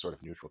from these sort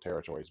of neutral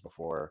territories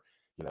before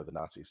the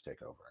Nazis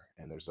take over.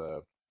 And there's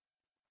a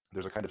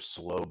kind of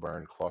slow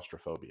burn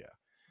claustrophobia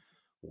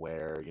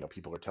where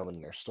people are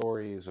telling their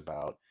stories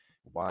about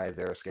why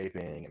they're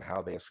escaping and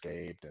how they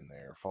escaped, and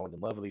they're falling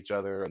in love with each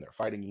other, and they're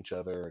fighting each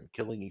other and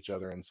killing each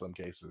other in some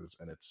cases.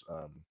 And it's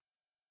I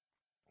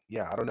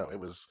don't know, it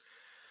was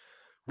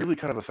really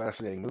kind of a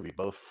fascinating movie,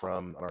 both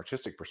from an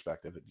artistic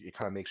perspective. It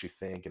kind of makes you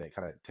think, and it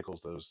kind of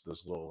tickles those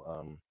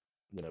little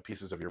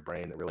pieces of your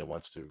brain that really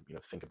wants to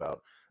think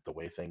about the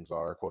way things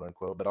are, quote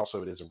unquote. But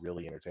also it is a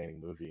really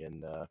entertaining movie,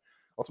 and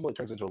ultimately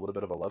turns into a little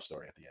bit of a love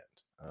story at the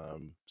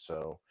end.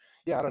 So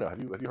yeah, I don't know. Have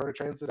you heard of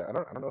Transit? I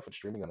don't know if it's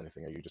streaming on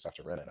anything, or you just have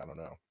to rent it. I don't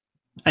know.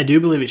 I do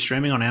believe it's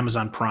streaming on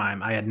Amazon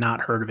Prime. I had not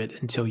heard of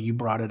it until you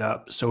brought it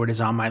up, so it is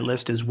on my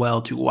list as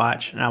well to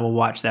watch, and I will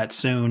watch that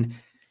soon,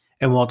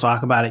 and we'll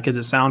talk about it because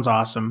it sounds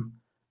awesome,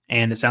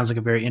 and it sounds like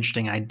a very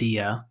interesting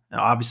idea.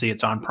 Now, obviously,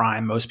 it's on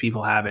Prime. Most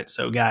people have it,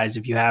 so guys,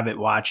 if you have it,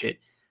 watch it,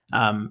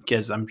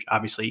 because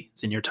obviously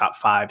it's in your top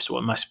 5, so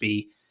it must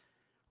be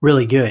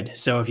really good.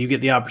 So if you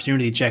get the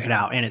opportunity to check it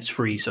out, and it's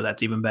free, so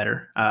that's even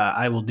better.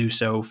 I will do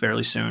so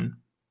fairly soon.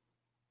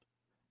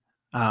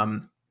 My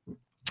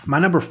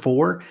number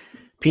 4,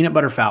 Peanut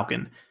Butter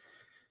Falcon.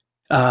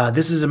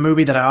 This is a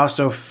movie that I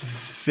also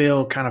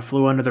feel kind of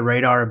flew under the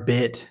radar a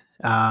bit.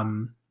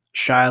 Shia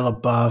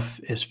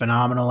LaBeouf is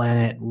phenomenal in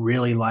it.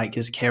 Really like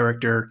his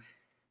character.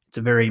 It's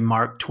a very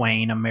Mark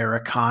Twain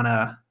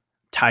Americana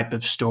type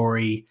of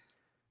story.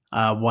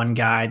 One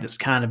guy that's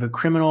kind of a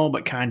criminal,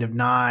 but kind of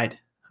not.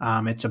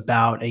 It's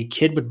about a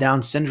kid with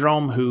Down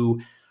syndrome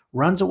who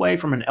runs away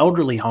from an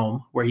elderly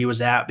home where he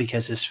was at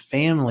because his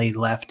family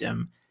left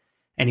him,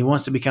 and he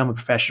wants to become a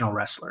professional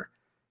wrestler.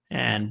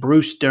 And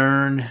Bruce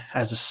Dern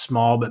has a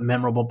small but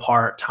memorable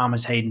part,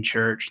 Thomas Hayden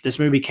Church. This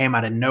movie came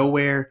out of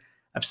nowhere.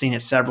 I've seen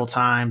it several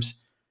times.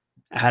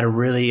 I had a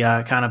really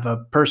kind of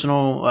a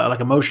personal,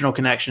 emotional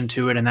connection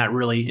to it, and that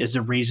really is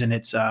the reason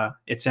it's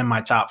in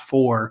my top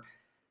 4,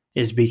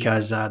 is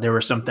because there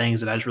were some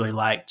things that I just really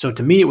liked. So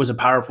to me, it was a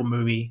powerful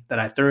movie that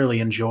I thoroughly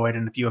enjoyed.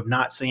 And if you have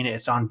not seen it,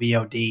 it's on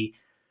VOD.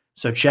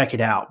 So check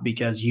it out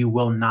because you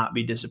will not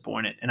be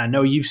disappointed. And I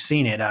know you've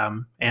seen it,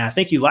 and I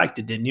think you liked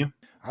it, didn't you?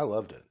 I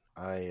loved it.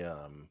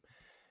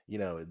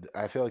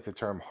 I feel like the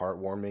term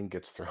heartwarming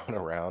gets thrown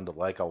around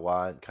like a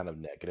lot, kind of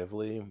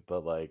negatively,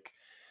 but like,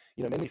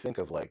 it made me think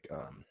of like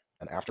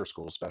an after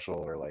school special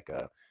or like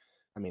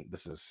I mean,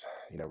 this is,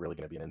 really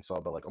going to be an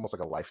insult, but like almost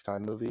like a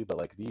Lifetime movie. But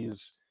like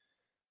these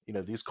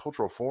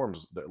cultural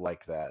forms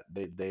like that,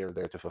 they are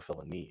there to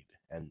fulfill a need.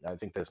 And I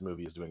think this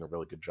movie is doing a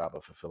really good job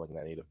of fulfilling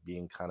that need of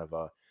being kind of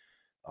a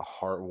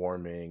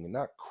heartwarming,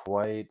 not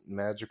quite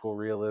magical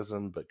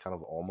realism, but kind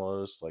of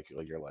almost like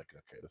you're like,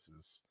 okay, this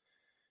is,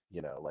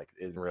 like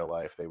in real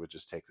life, they would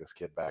just take this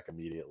kid back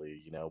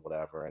immediately,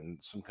 whatever. And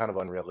some kind of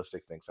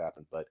unrealistic things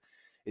happen, but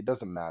it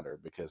doesn't matter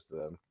because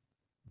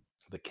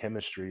the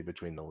chemistry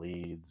between the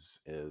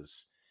leads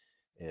is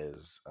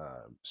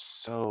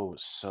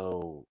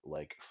so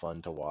like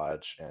fun to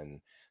watch, and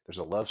there's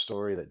a love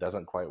story that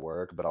doesn't quite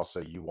work, but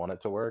also you want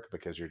it to work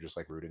because you're just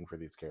like rooting for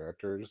these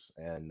characters.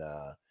 And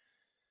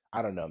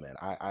I don't know, man.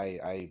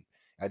 I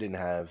didn't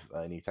have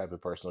any type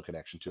of personal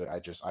connection to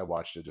it. I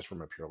watched it just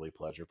from a purely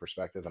pleasure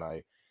perspective, and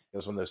it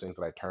was one of those things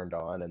that I turned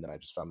on, and then I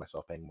just found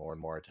myself paying more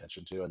and more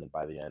attention to, and then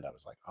by the end, I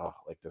was like, oh,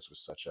 like this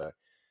was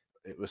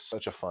it was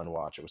such a fun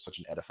watch. It was such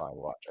an edifying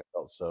watch. I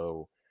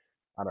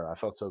don't know. I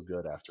felt so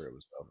good after it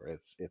was over.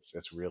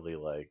 It's really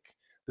like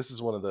this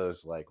is one of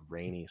those like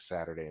rainy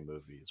Saturday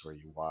movies where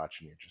you watch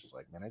and you're just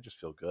like, man, I just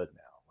feel good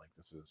now. Like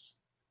this is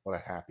what a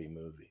happy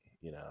movie,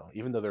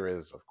 Even though there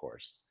is, of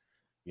course,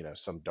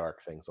 some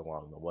dark things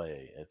along the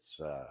way. It's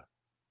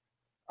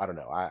I don't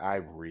know. I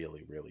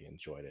really really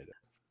enjoyed it.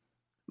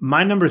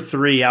 My number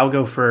three, I'll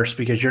go first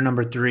because your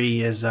number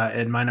three is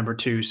in my number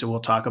two, so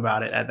we'll talk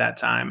about it at that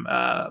time.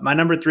 My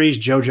number three is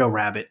Jojo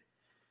Rabbit.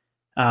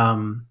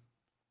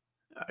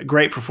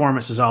 Great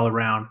performances all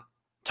around.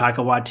 Taika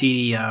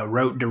Waititi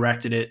wrote,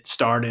 directed it,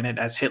 starred in it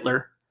as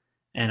Hitler,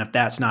 and if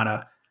that's not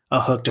a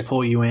hook to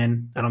pull you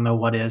in, I don't know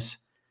what is.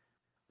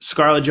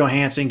 Scarlett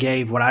Johansson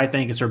gave what I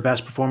think is her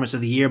best performance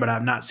of the year, but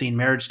I've not seen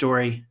Marriage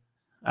Story.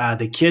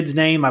 The kid's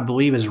name, I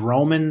believe, is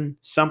Roman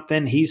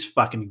something. He's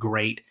fucking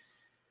great.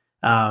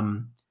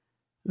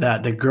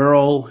 The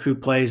girl who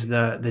plays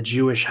the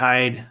Jewish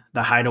the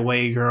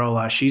hideaway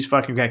girl, she's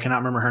fucking great. I cannot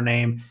remember her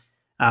name.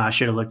 I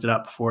should have looked it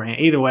up beforehand.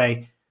 Either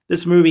way,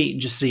 this movie,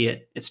 just see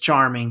it. It's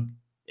charming.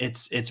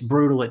 It's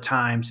brutal at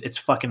times. It's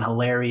fucking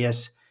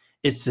hilarious.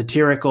 It's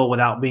satirical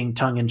without being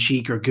tongue in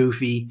cheek or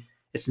goofy.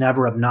 It's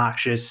never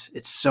obnoxious.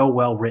 It's so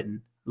well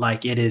written.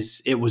 Like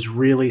it was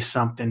really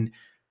something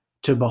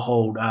to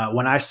behold.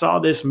 When I saw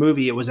this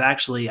movie, I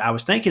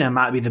was thinking it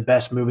might be the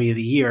best movie of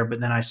the year, but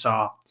then I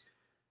saw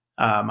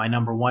my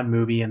number one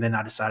movie, and then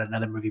I decided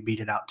another movie beat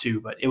it out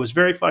too. But it was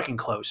very fucking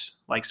close.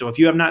 Like, so if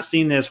you have not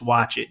seen this,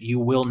 watch it. You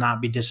will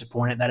not be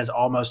disappointed. That is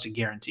almost a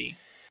guarantee.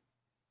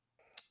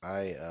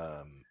 I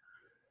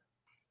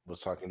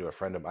was talking to a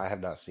friend of mine. I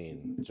have not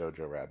seen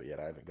Jojo Rabbit yet.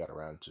 I haven't got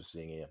around to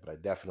seeing it yet, but I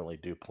definitely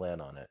do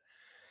plan on it.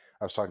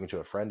 I was talking to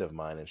a friend of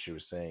mine, and she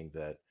was saying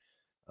that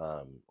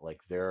like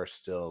there are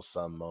still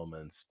some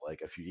moments,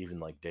 like a few even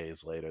like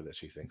days later, that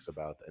she thinks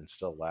about and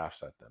still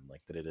laughs at them,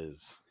 like that it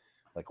is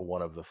like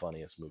one of the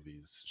funniest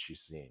movies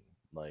she's seen.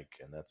 Like,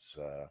 and that's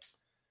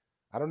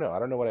I don't know. I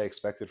don't know what I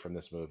expected from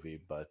this movie,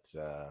 but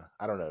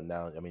I don't know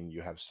now. I mean,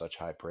 you have such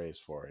high praise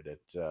for it.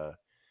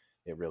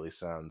 It really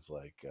sounds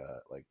like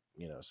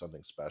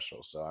something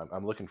special. So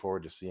I'm looking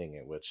forward to seeing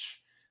it,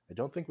 which I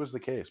don't think was the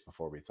case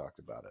before we talked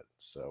about it.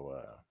 So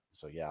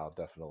yeah, I'll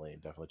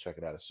definitely check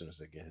it out as soon as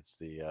it hits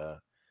the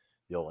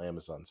old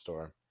Amazon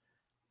store.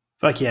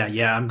 Fuck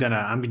yeah. I'm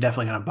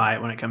definitely gonna buy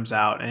it when it comes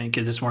out, and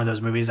because it's one of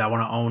those movies I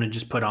want to own and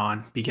just put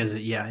on because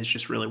it's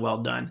just really well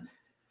done.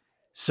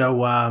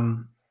 So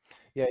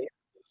Yeah,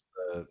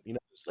 those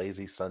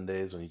lazy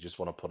Sundays when you just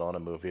want to put on a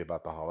movie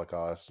about the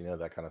Holocaust,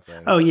 that kind of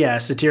thing. oh yeah,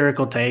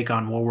 satirical take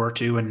on World War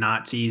II and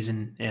Nazis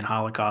and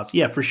Holocaust.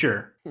 Yeah, for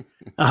sure.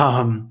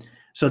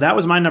 So that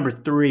was my number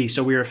three.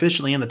 So we are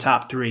officially in the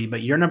top three,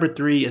 but your number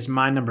three is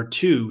my number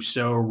two.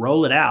 So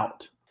roll it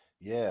out.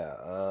 Yeah,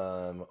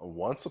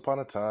 Once Upon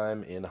a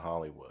Time in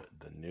Hollywood,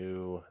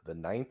 the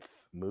ninth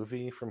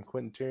movie from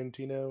Quentin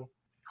Tarantino.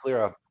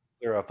 Clear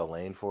out the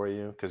lane for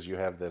you because you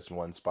have this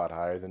one spot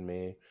higher than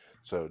me.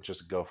 So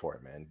just go for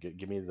it, man.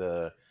 Give me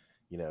the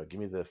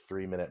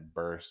 3-minute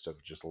burst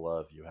of just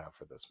love you have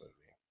for this movie.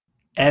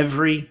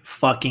 Every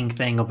fucking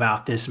thing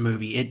about this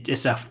movie, it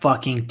is a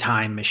fucking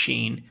time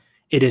machine.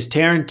 It is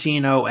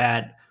Tarantino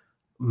at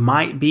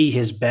might be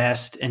his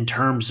best in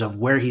terms of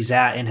where he's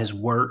at in his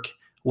work,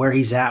 where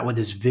he's at with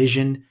his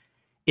vision.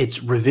 It's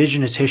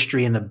revisionist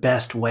history in the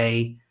best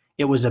way.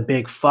 It was a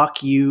big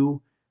fuck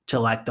you to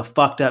like the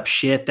fucked up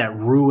shit that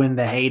ruined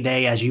the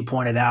heyday, as you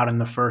pointed out in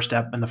the first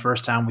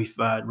time we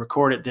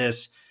recorded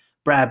this.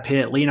 Brad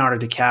Pitt,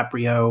 Leonardo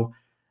DiCaprio.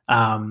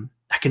 I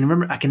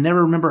can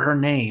never remember her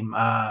name.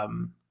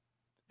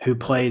 Who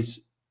plays?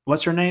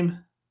 What's her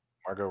name?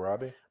 Margot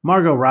Robbie.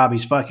 Margot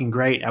Robbie's fucking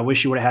great. I wish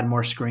she would have had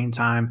more screen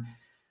time.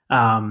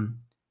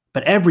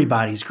 But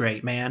everybody's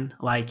great, man.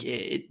 Like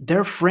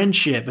their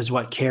friendship is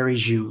what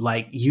carries you.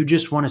 Like you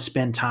just want to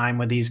spend time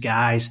with these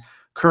guys.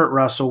 Kurt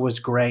Russell was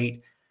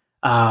great.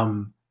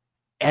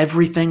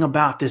 Everything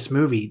about this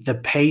movie, the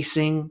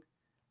pacing,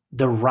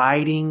 the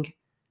writing,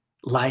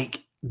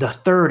 like the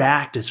third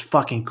act is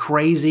fucking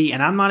crazy.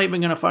 And I'm not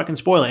even going to fucking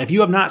spoil it. If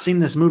you have not seen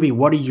this movie,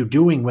 what are you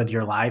doing with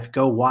your life?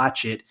 Go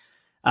watch it.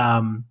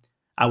 I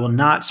will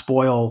not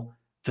spoil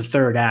the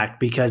third act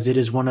because it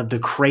is one of the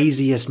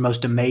craziest,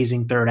 most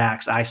amazing third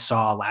acts I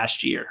saw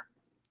last year.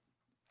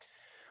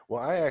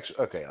 Well, I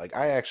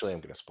actually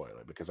am going to spoil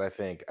it because I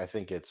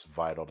think it's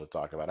vital to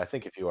talk about. I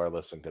think if you are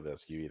listening to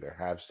this, you either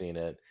have seen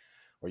it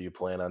or you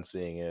plan on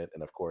seeing it,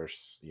 and of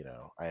course,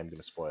 I am going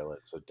to spoil it,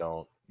 so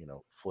don't,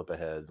 flip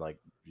ahead like,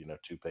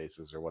 2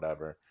 paces or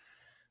whatever,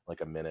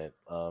 like a minute.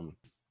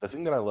 The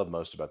thing that I love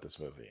most about this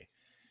movie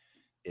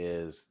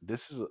is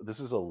this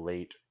is a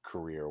late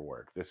career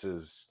work. This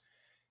is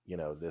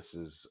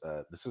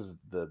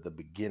the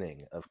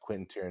beginning of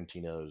Quentin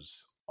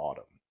Tarantino's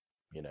autumn.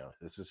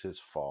 This is his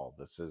fall.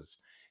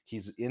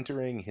 He's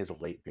entering his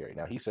late period.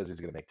 Now he says he's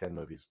going to make 10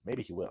 movies.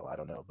 Maybe he will. I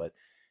don't know. But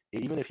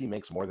even if he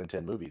makes more than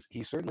 10 movies,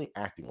 he's certainly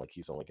acting like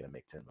he's only going to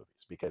make 10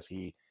 movies because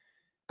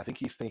I think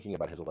he's thinking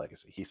about his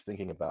legacy. He's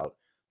thinking about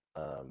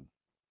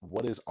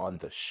what is on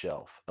the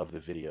shelf of the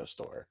video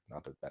store.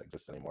 Not that that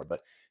exists anymore, but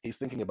he's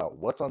thinking about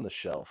what's on the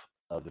shelf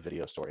of the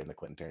video store in the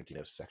Quentin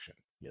Tarantino section.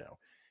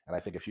 And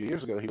I think a few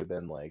years ago he would have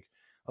been like,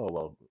 oh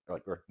well,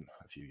 or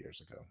a few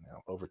years ago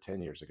now, over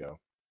 10 years ago,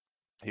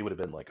 he would have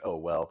been like, oh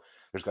well,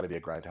 there's got to be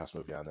a grindhouse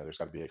movie on there. There's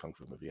got to be a kung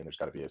fu movie, and there's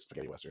got to be a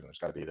spaghetti western. And there's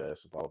got to be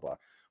this, blah blah blah.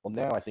 Well,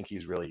 now I think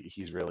he's really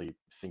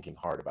thinking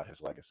hard about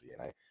his legacy,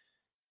 and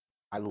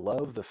I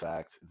love the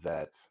fact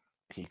that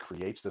he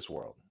creates this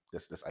world,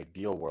 this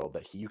ideal world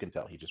that you can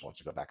tell he just wants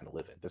to go back and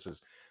live in. This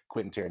is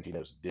Quentin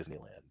Tarantino's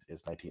Disneyland,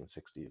 is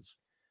 1960s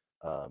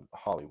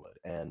Hollywood,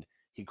 and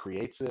he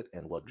creates it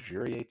and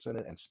luxuriates in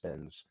it and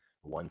spends,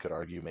 one could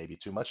argue, maybe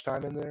too much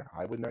time in there.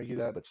 I wouldn't argue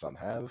that, but some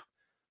have.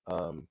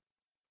 Um,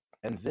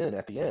 and then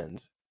at the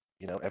end,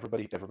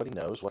 everybody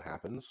knows what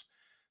happens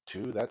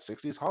to that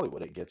 60s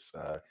Hollywood. It gets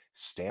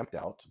stamped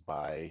out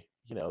by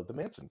the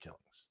Manson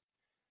killings.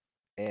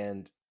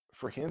 And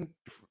for him,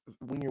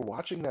 when you're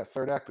watching that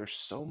third act, there's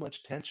so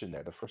much tension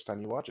there the first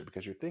time you watch it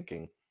because you're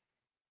thinking,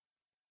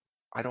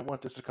 I don't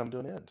want this to come to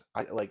an end.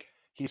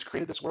 He's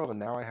created this world and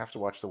now I have to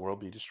watch the world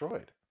be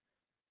destroyed.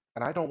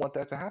 And I don't want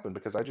that to happen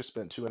because I just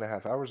spent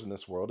 2.5 hours in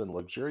this world and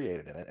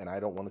luxuriated in it, and I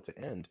don't want it to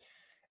end.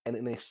 And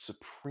in a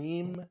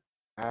supreme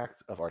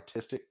act of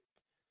artistic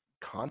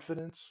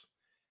confidence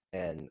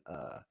and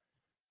a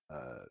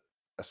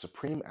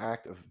supreme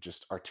act of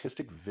just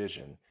artistic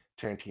vision,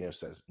 Tarantino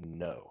says,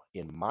 no,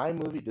 in my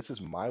movie, this is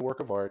my work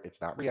of art.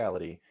 It's not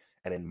reality.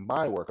 And in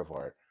my work of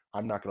art,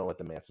 I'm not going to let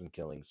the Manson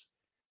killings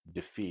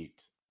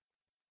defeat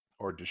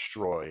or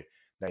destroy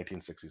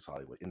 1960s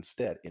Hollywood.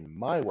 Instead, in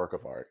my work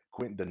of art,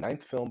 the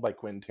ninth film by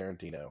Quentin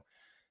Tarantino,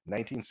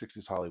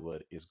 1960s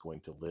Hollywood is going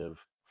to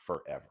live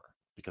forever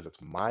because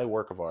it's my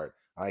work of art.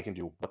 I can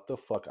do what the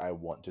fuck I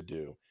want to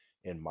do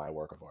in my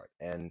work of art.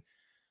 And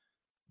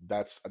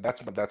that's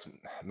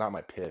not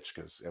my pitch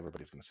because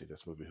everybody's going to see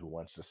this movie who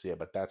wants to see it,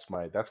 but that's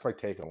my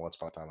take on Once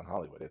Upon a Time in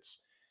Hollywood. It's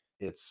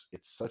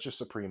such a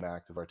supreme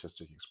act of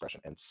artistic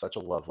expression and such a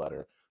love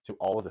letter to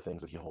all of the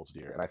things that he holds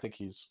dear. And I think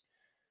he's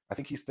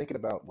thinking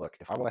about, look,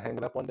 if I want to hang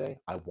it up one day,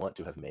 I want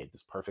to have made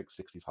this perfect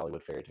 60s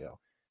Hollywood fairy tale.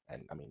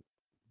 And I mean,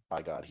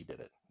 by God, he did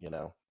it,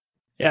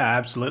 Yeah,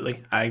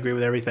 absolutely. I agree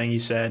with everything you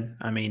said.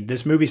 I mean,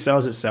 this movie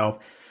sells itself.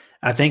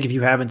 I think if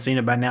you haven't seen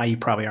it by now, you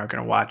probably aren't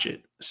going to watch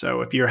it.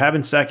 So if you're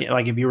having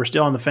if you were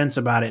still on the fence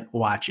about it,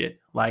 watch it.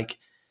 Like,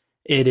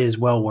 it is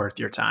well worth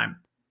your time.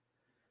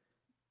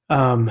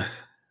 So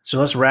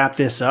let's wrap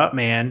this up,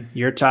 man.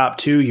 Your top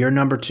two, your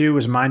number two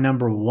is my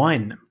number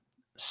one.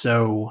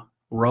 So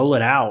roll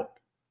it out.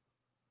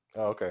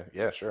 Oh, okay.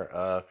 Yeah,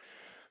 sure.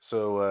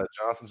 So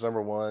Jonathan's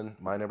number one,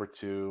 my number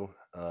two,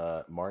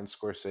 Martin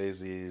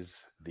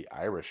Scorsese's The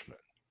Irishman.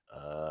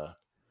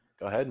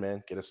 Go ahead,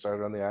 man. Get us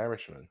started on The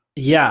Irishman.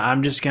 Yeah,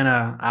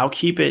 I'll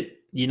keep it.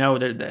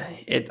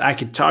 I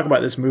could talk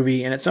about this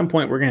movie, and at some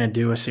point we're going to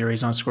do a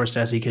series on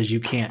Scorsese because you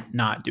can't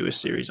not do a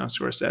series on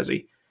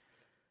Scorsese.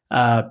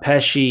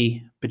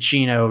 Pesci,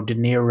 Pacino, De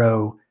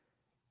Niro,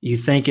 you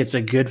think it's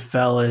a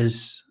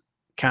Goodfellas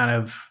kind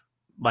of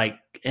like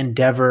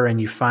endeavor,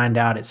 and you find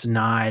out it's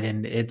not,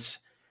 and it's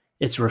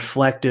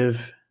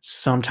reflective,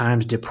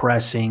 sometimes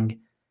depressing.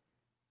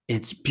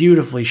 It's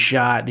beautifully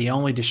shot. The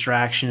only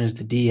distraction is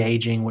the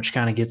de-aging, which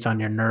kind of gets on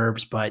your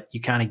nerves, but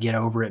you kind of get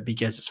over it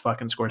because it's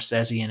fucking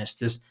Scorsese and it's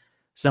just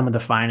some of the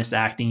finest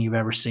acting you've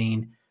ever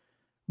seen.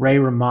 Ray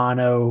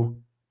Romano,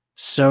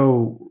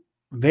 so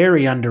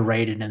very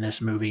underrated in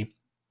this movie.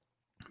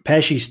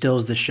 Pesci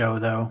steals the show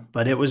though,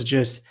 but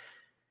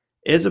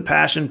it's a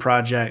passion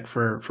project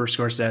for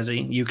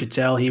Scorsese. You could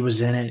tell he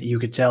was in it. You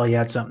could tell he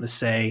had something to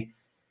say.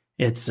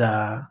 It's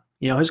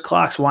his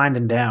clock's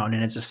winding down,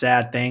 and it's a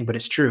sad thing, but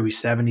it's true. He's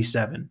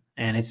 77,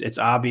 and it's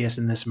obvious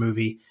in this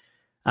movie.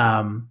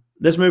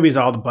 This movie's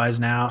all the buzz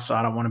now, so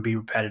I don't want to be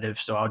repetitive.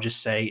 So I'll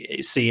just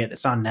say, see it.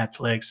 It's on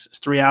Netflix. It's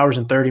 3 hours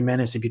and 30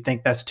 minutes. If you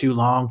think that's too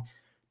long,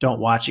 don't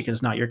watch it because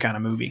it's not your kind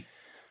of movie.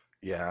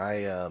 Yeah,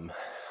 I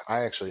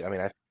think it's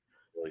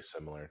really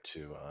similar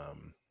to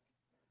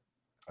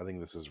I think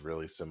this is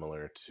really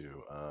similar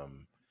to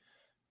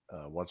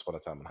Once Upon a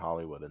Time in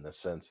Hollywood in the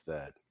sense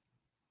that,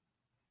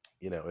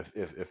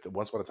 if the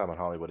Once Upon a Time in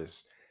Hollywood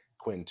is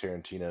Quentin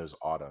Tarantino's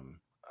Autumn,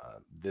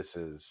 this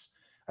is,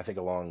 I think,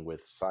 along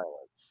with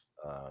Silence.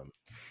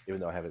 Even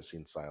though I haven't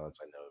seen Silence,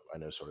 I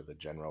know sort of the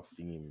general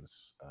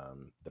themes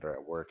that are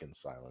at work in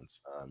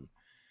Silence.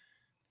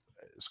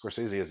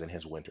 Scorsese is in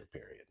his winter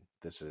period.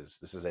 This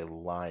is a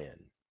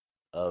lion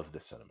of the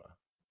cinema,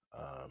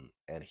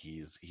 and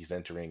he's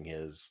entering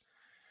his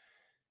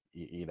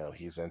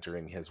he's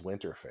entering his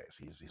winter phase.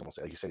 He's almost,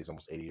 like you said, he's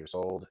almost 80 years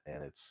old,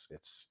 and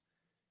it's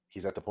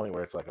he's at the point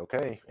where it's like,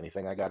 okay,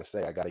 anything I got to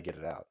say, I got to get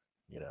it out,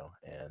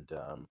 and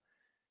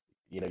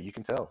you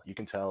can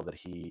tell that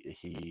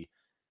he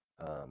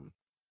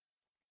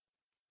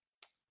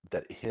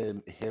that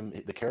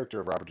the character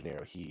of Robert De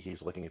Niro,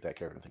 he's looking at that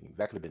character and thinking,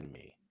 that could have been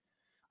me.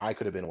 I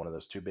could have been one of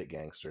those two-bit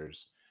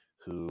gangsters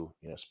who,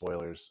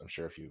 spoilers, I'm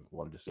sure if you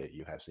wanted to say it,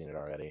 you have seen it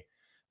already.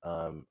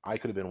 I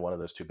could have been one of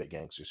those two-bit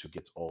gangsters who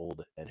gets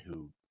old and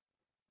who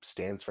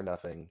stands for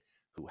nothing,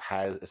 who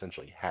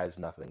essentially has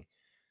nothing,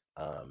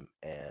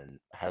 and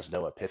has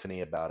no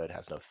epiphany about it,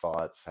 has no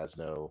thoughts, has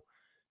no,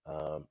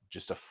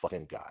 just a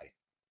fucking guy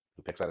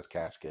who picks out his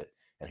casket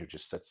and who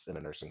just sits in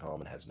a nursing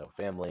home and has no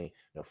family,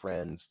 no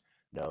friends,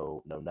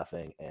 no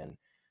nothing. And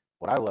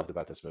what I loved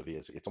about this movie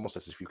is it's almost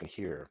as if you can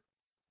hear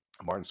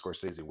Martin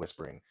Scorsese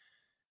whispering,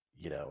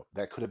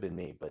 that could have been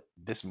me. But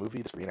this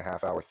movie, this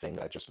 3.5 hour thing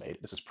that I just made,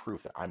 this is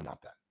proof that I'm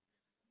not that.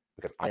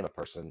 Because I am a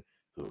person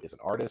who is an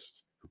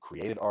artist, who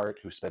created art,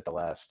 who spent the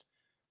last,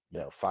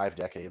 5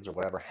 decades or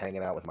whatever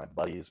hanging out with my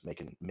buddies,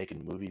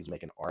 making movies,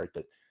 making art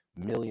that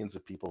millions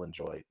of people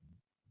enjoy.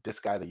 This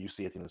guy that you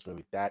see at the end of this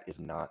movie, that is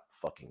not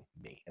fucking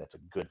me. And it's a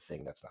good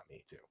thing that's not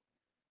me too.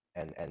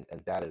 And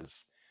that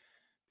is,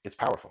 it's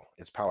powerful.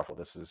 It's powerful.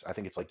 I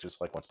think it's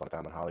just like Once Upon a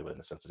Time in Hollywood in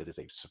the sense that it is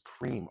a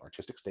supreme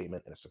artistic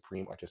statement and a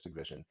supreme artistic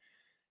vision.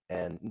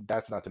 And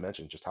that's not to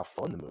mention just how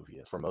fun the movie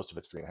is for most of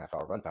its 3.5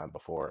 hour runtime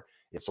before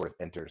it sort of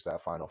enters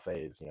that final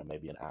phase,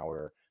 maybe an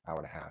hour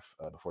and a half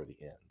before the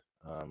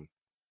end.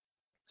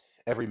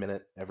 Every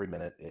minute,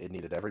 it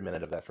needed every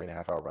minute of that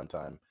 3.5 hour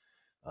runtime.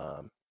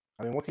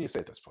 What can you say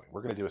at this point?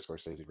 We're going to do a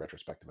Scorsese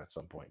retrospective at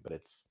some point, but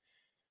it's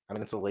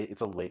a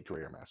late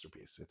career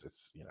masterpiece.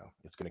 It's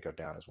going to go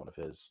down as one of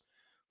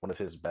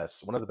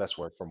the best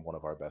work from one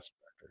of our best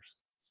directors.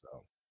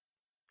 So,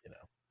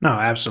 No,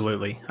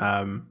 absolutely.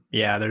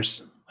 Yeah,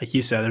 there's, like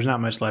you said, there's not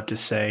much left to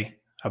say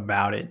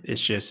about it.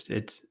 It's just,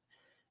 it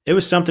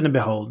was something to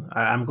behold.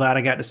 I'm glad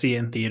I got to see it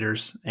in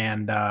theaters,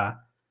 and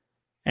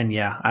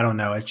yeah, I don't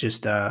know. It's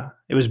just,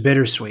 it was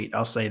bittersweet.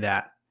 I'll say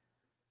that.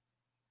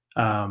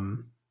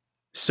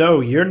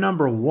 So your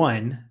number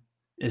 1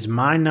 is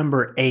my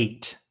number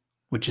 8,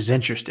 which is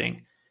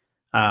interesting.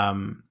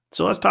 So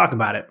let's talk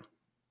about it.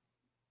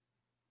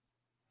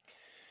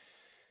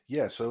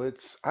 Yeah, so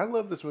I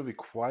love this movie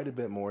quite a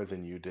bit more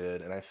than you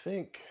did, and I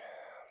think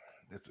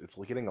it's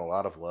getting a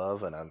lot of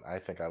love, and I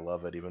think I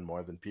love it even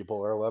more than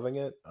people are loving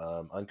it.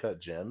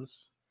 Uncut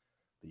Gems,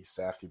 the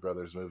Safdie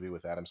brothers movie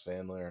with Adam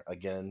Sandler.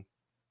 Again,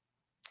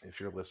 if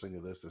you're listening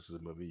to this is a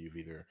movie you've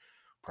either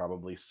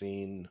probably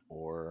seen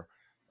or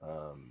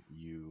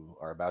you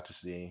are about to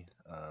see.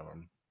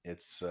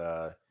 It's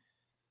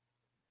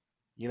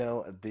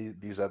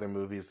these other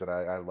movies that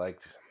I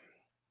liked,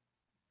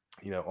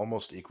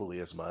 almost equally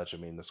as much. I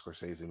mean, the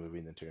Scorsese movie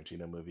and the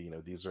Tarantino movie,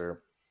 these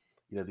are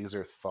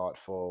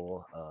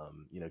thoughtful,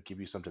 give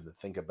you something to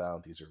think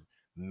about. These are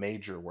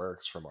major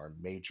works from our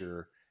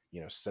major,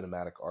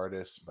 cinematic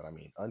artists. But I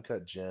mean,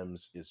 Uncut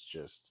Gems is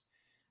just,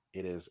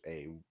 it is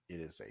a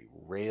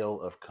rail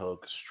of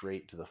coke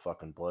straight to the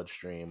fucking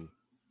bloodstream.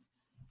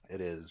 It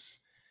is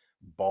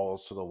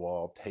balls to the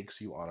wall, takes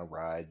you on a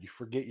ride. You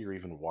forget you're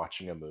even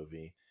watching a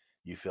movie.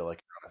 You feel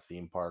like you're on a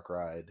theme park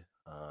ride.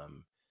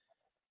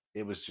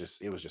 It was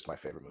just my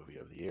favorite movie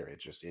of the year.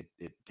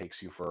 It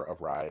takes you for a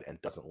ride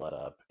and doesn't let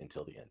up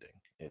until the ending.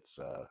 It's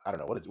I don't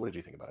know, what did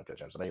you think about Uncut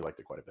Gems? I know you liked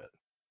it quite a bit.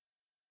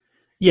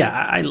 Yeah,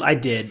 I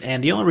did.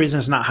 And the only reason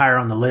it's not higher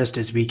on the list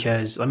is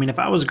because, if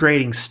I was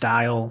grading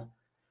style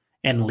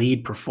and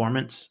lead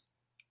performance,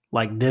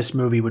 like, this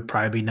movie would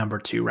probably be number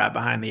 2 right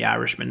behind The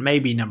Irishman,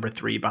 maybe number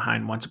 3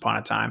 behind Once Upon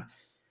a Time.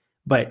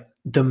 But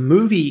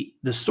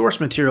the source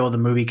material of the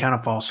movie kind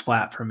of falls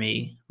flat for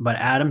me. But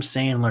Adam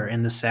Sandler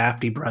and the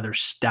Safdie brothers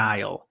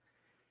style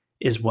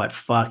is what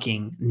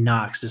fucking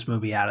knocks this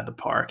movie out of the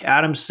park.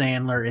 Adam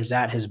Sandler is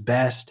at his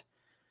best.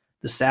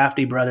 The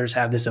Safdie brothers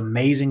have this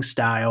amazing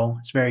style.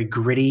 It's very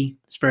gritty.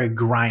 It's very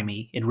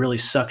grimy. It really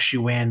sucks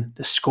you in.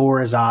 The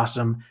score is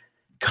awesome,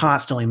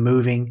 constantly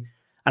moving.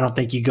 I don't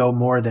think you go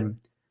more than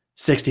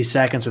 60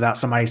 seconds without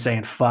somebody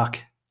saying fuck.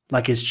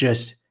 Like,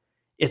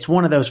 it's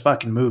one of those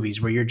fucking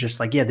movies where you're just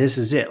like, yeah, this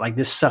is it. Like,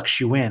 this sucks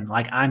you in.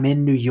 Like, I'm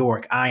in New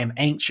York. I am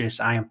anxious.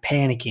 I am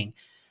panicking.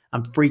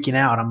 I'm freaking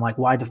out. I'm like,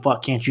 why the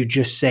fuck can't you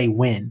just say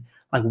when?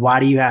 Like, why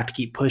do you have to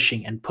keep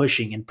pushing and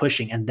pushing and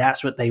pushing? And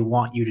that's what they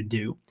want you to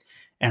do.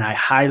 And I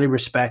highly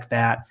respect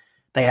that.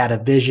 They had a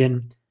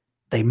vision.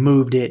 They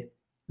moved it.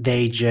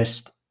 They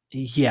just,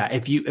 Yeah,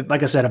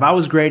 like I said, if I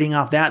was grading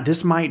off that,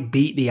 this might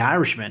beat The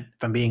Irishman,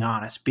 if I'm being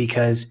honest,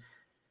 because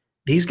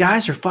these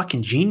guys are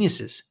fucking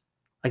geniuses.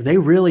 Like they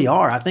really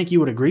are. I think you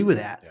would agree with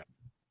that.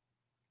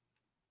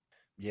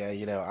 Yeah.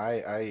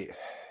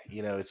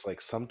 Yeah, it's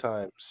like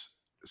sometimes,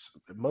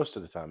 most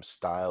of the time,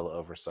 style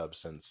over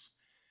substance.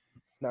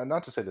 Now,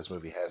 not to say this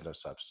movie has no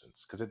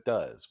substance, because it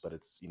does, but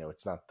it's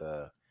not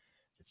the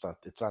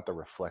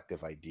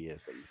reflective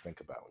ideas that you think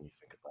about when you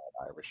think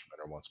about Irishman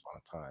or Once Upon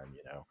a Time.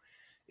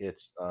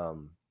 It's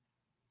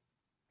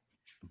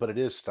but it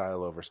is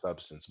style over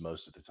substance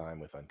most of the time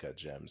with Uncut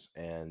Gems,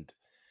 and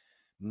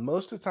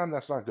most of the time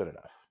that's not good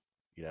enough.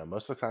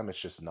 Most of the time it's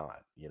just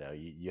not. You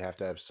have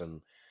to have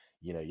some,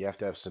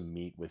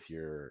 meat with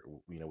your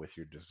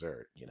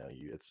dessert.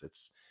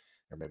 It's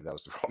or maybe that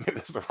was the wrong maybe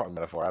that's the wrong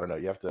metaphor. I don't know.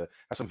 You have to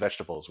have some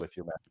vegetables with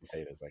your mashed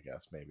potatoes, I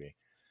guess, maybe.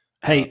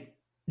 Hey,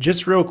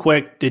 just real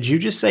quick, did you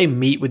just say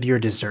meat with your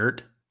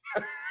dessert?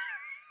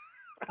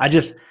 I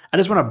just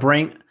want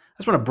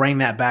to bring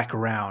that back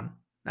around.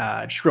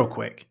 Just real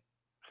quick.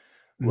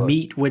 Look,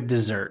 meat with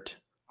dessert.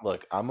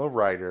 Look, I'm a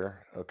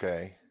writer,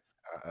 okay?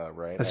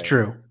 Right? That's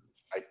true.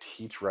 I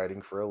teach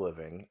writing for a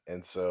living,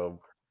 and so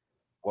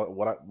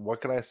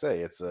what can I say?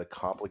 It's a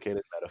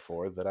complicated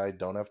metaphor that I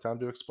don't have time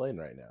to explain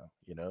right now.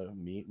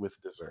 Meat with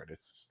dessert.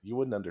 You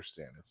wouldn't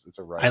understand. It's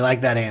a writing. I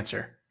like that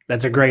answer.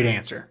 That's a great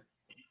answer.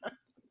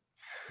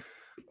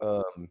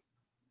 Look,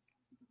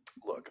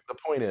 the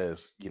point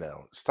is,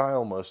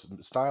 style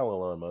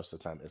alone most of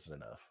the time isn't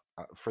enough.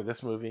 For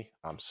this movie,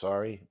 I'm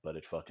sorry, but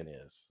it fucking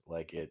is.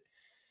 Like it,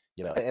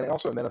 and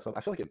also in Minnesota,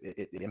 I feel like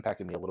it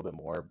impacted me a little bit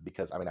more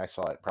because I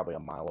saw it probably a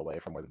mile away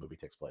from where the movie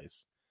takes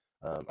place.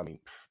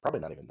 Probably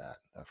not even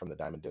that, from the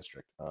Diamond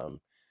District.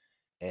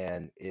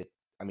 And it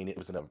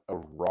was in a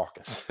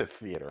raucous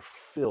theater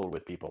filled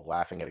with people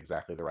laughing at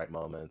exactly the right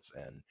moments,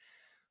 and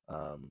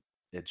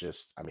it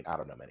just, I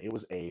don't know, man. It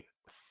was a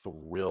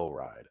thrill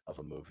ride of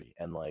a movie,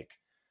 and like,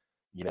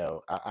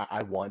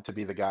 I want to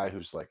be the guy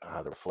who's like,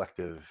 the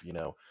reflective,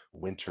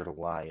 Winter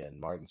Lion,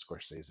 Martin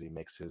Scorsese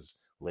makes his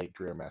late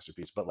career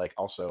masterpiece, but like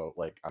also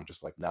like I'm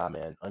just like, nah,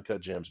 man, Uncut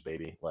Gems,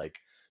 baby. Like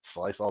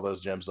slice all those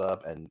gems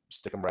up and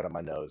stick them right on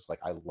my nose. Like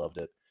I loved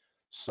it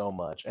so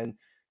much, and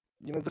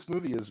this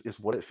movie is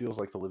what it feels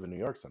like to live in New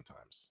York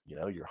sometimes.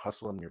 You're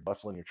hustling, you're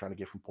bustling, you're trying to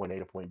get from point A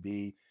to point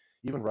B,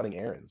 even running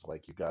errands.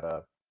 Like you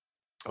gotta,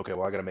 okay,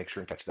 well I gotta make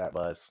sure and catch that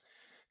bus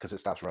because it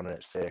stops running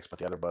at 6, but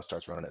the other bus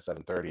starts running at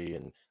 7:30,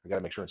 and I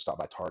gotta make sure and stop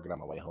by Target on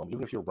my way home.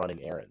 Even if you're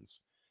running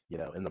errands,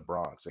 in the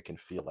Bronx, it can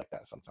feel like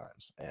that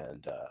sometimes,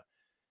 and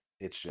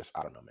it's just,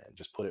 I don't know, man.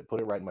 Just put it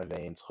right in my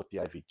veins. Hook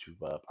the IV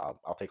tube up.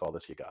 I'll take all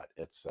this you got.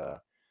 It's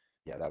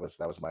yeah, that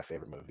was my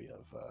favorite movie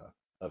of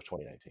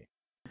 2019.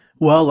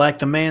 Well, like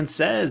the man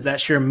says,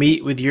 that's your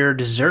meat with your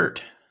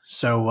dessert.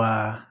 So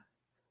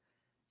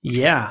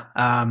yeah,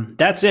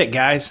 that's it,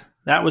 guys.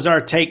 That was our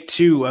take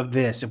 2 of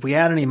this. If we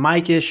had any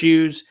mic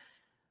issues,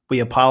 we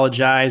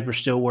apologize. We're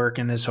still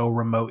working this whole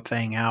remote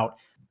thing out.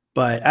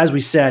 But as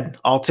we said,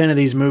 all 10 of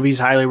these movies,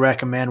 highly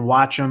recommend.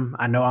 Watch them.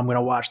 I know I'm going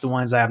to watch the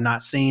ones I have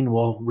not seen.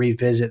 We'll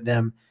revisit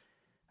them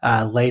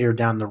later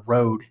down the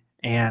road.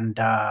 And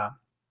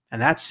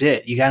that's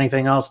it. You got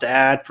anything else to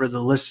add for the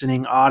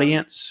listening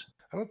audience?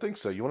 I don't think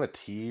so. You want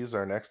to tease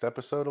our next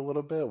episode a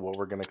little bit? What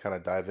we're going to kind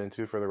of dive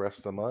into for the rest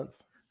of the month?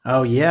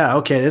 Oh, yeah.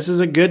 Okay, this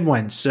is a good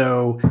one.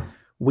 So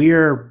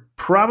we're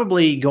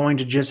probably going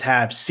to just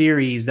have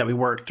series that we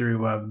work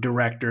through of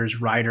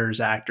directors,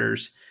 writers,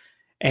 actors.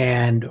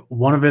 And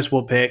one of us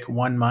will pick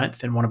 1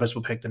 month and one of us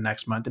will pick the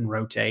next month and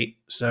rotate.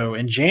 So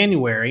in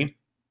January,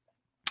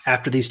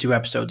 after these 2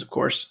 episodes, of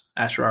course,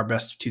 after our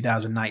best of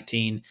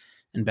 2019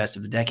 and best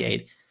of the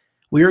decade,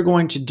 we are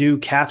going to do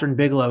Kathryn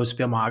Bigelow's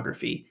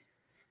filmography.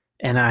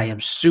 And I am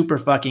super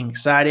fucking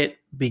excited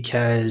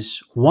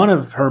because one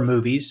of her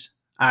movies,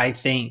 I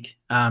think,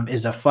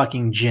 is a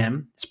fucking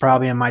gem. It's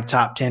probably in my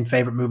top 10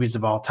 favorite movies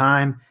of all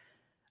time.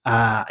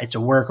 It's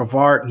a work of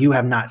art. You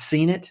have not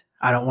seen it.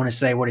 I don't want to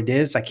say what it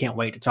is. I can't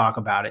wait to talk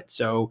about it.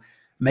 So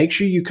make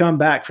sure you come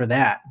back for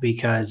that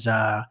because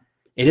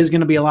it is going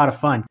to be a lot of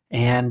fun.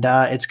 And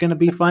it's going to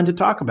be fun to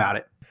talk about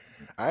it.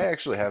 I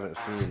actually haven't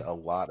seen a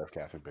lot of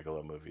Kathryn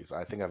Bigelow movies.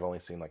 I think I've only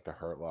seen like The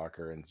Hurt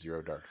Locker and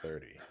Zero Dark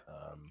 30.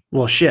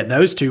 Well, shit,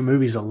 those 2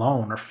 movies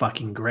alone are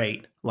fucking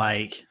great.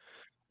 Like,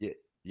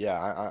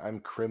 yeah,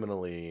 I'm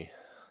criminally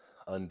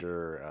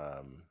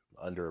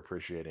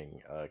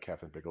underappreciating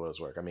Kathryn Bigelow's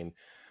work.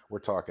 We're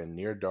talking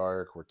Near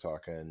Dark. We're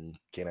talking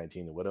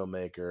K-19, The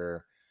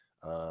Widowmaker,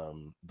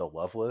 The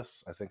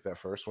Loveless. I think that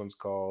first one's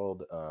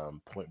called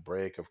Point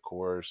Break, of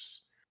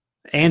course.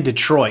 And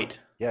Detroit.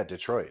 Yeah,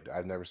 Detroit.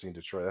 I've never seen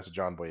Detroit. That's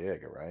John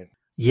Boyega, right?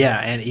 Yeah,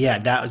 and yeah,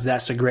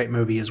 that's a great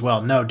movie as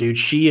well. No, dude,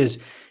 she is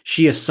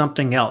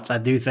something else. I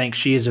do think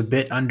she is a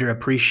bit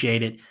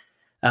underappreciated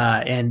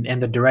in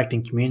the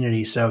directing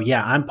community. So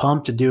yeah, I'm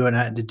pumped to do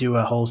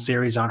a whole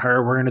series on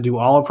her. We're going to do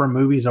all of her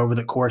movies over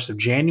the course of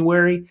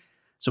January.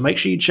 So make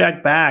sure you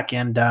check back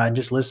and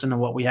just listen to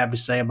what we have to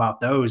say about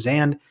those.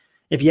 And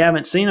if you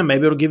haven't seen them,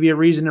 maybe it'll give you a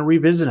reason to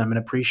revisit them and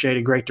appreciate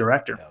a great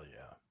director. Hell yeah.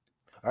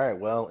 All right,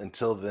 well,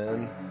 until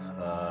then,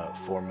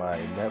 for my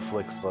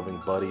Netflix loving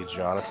buddy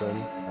Jonathan,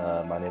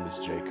 my name is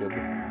Jacob.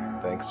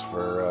 Thanks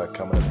for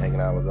coming and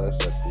hanging out with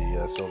us at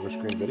the Silver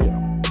Screen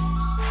Video.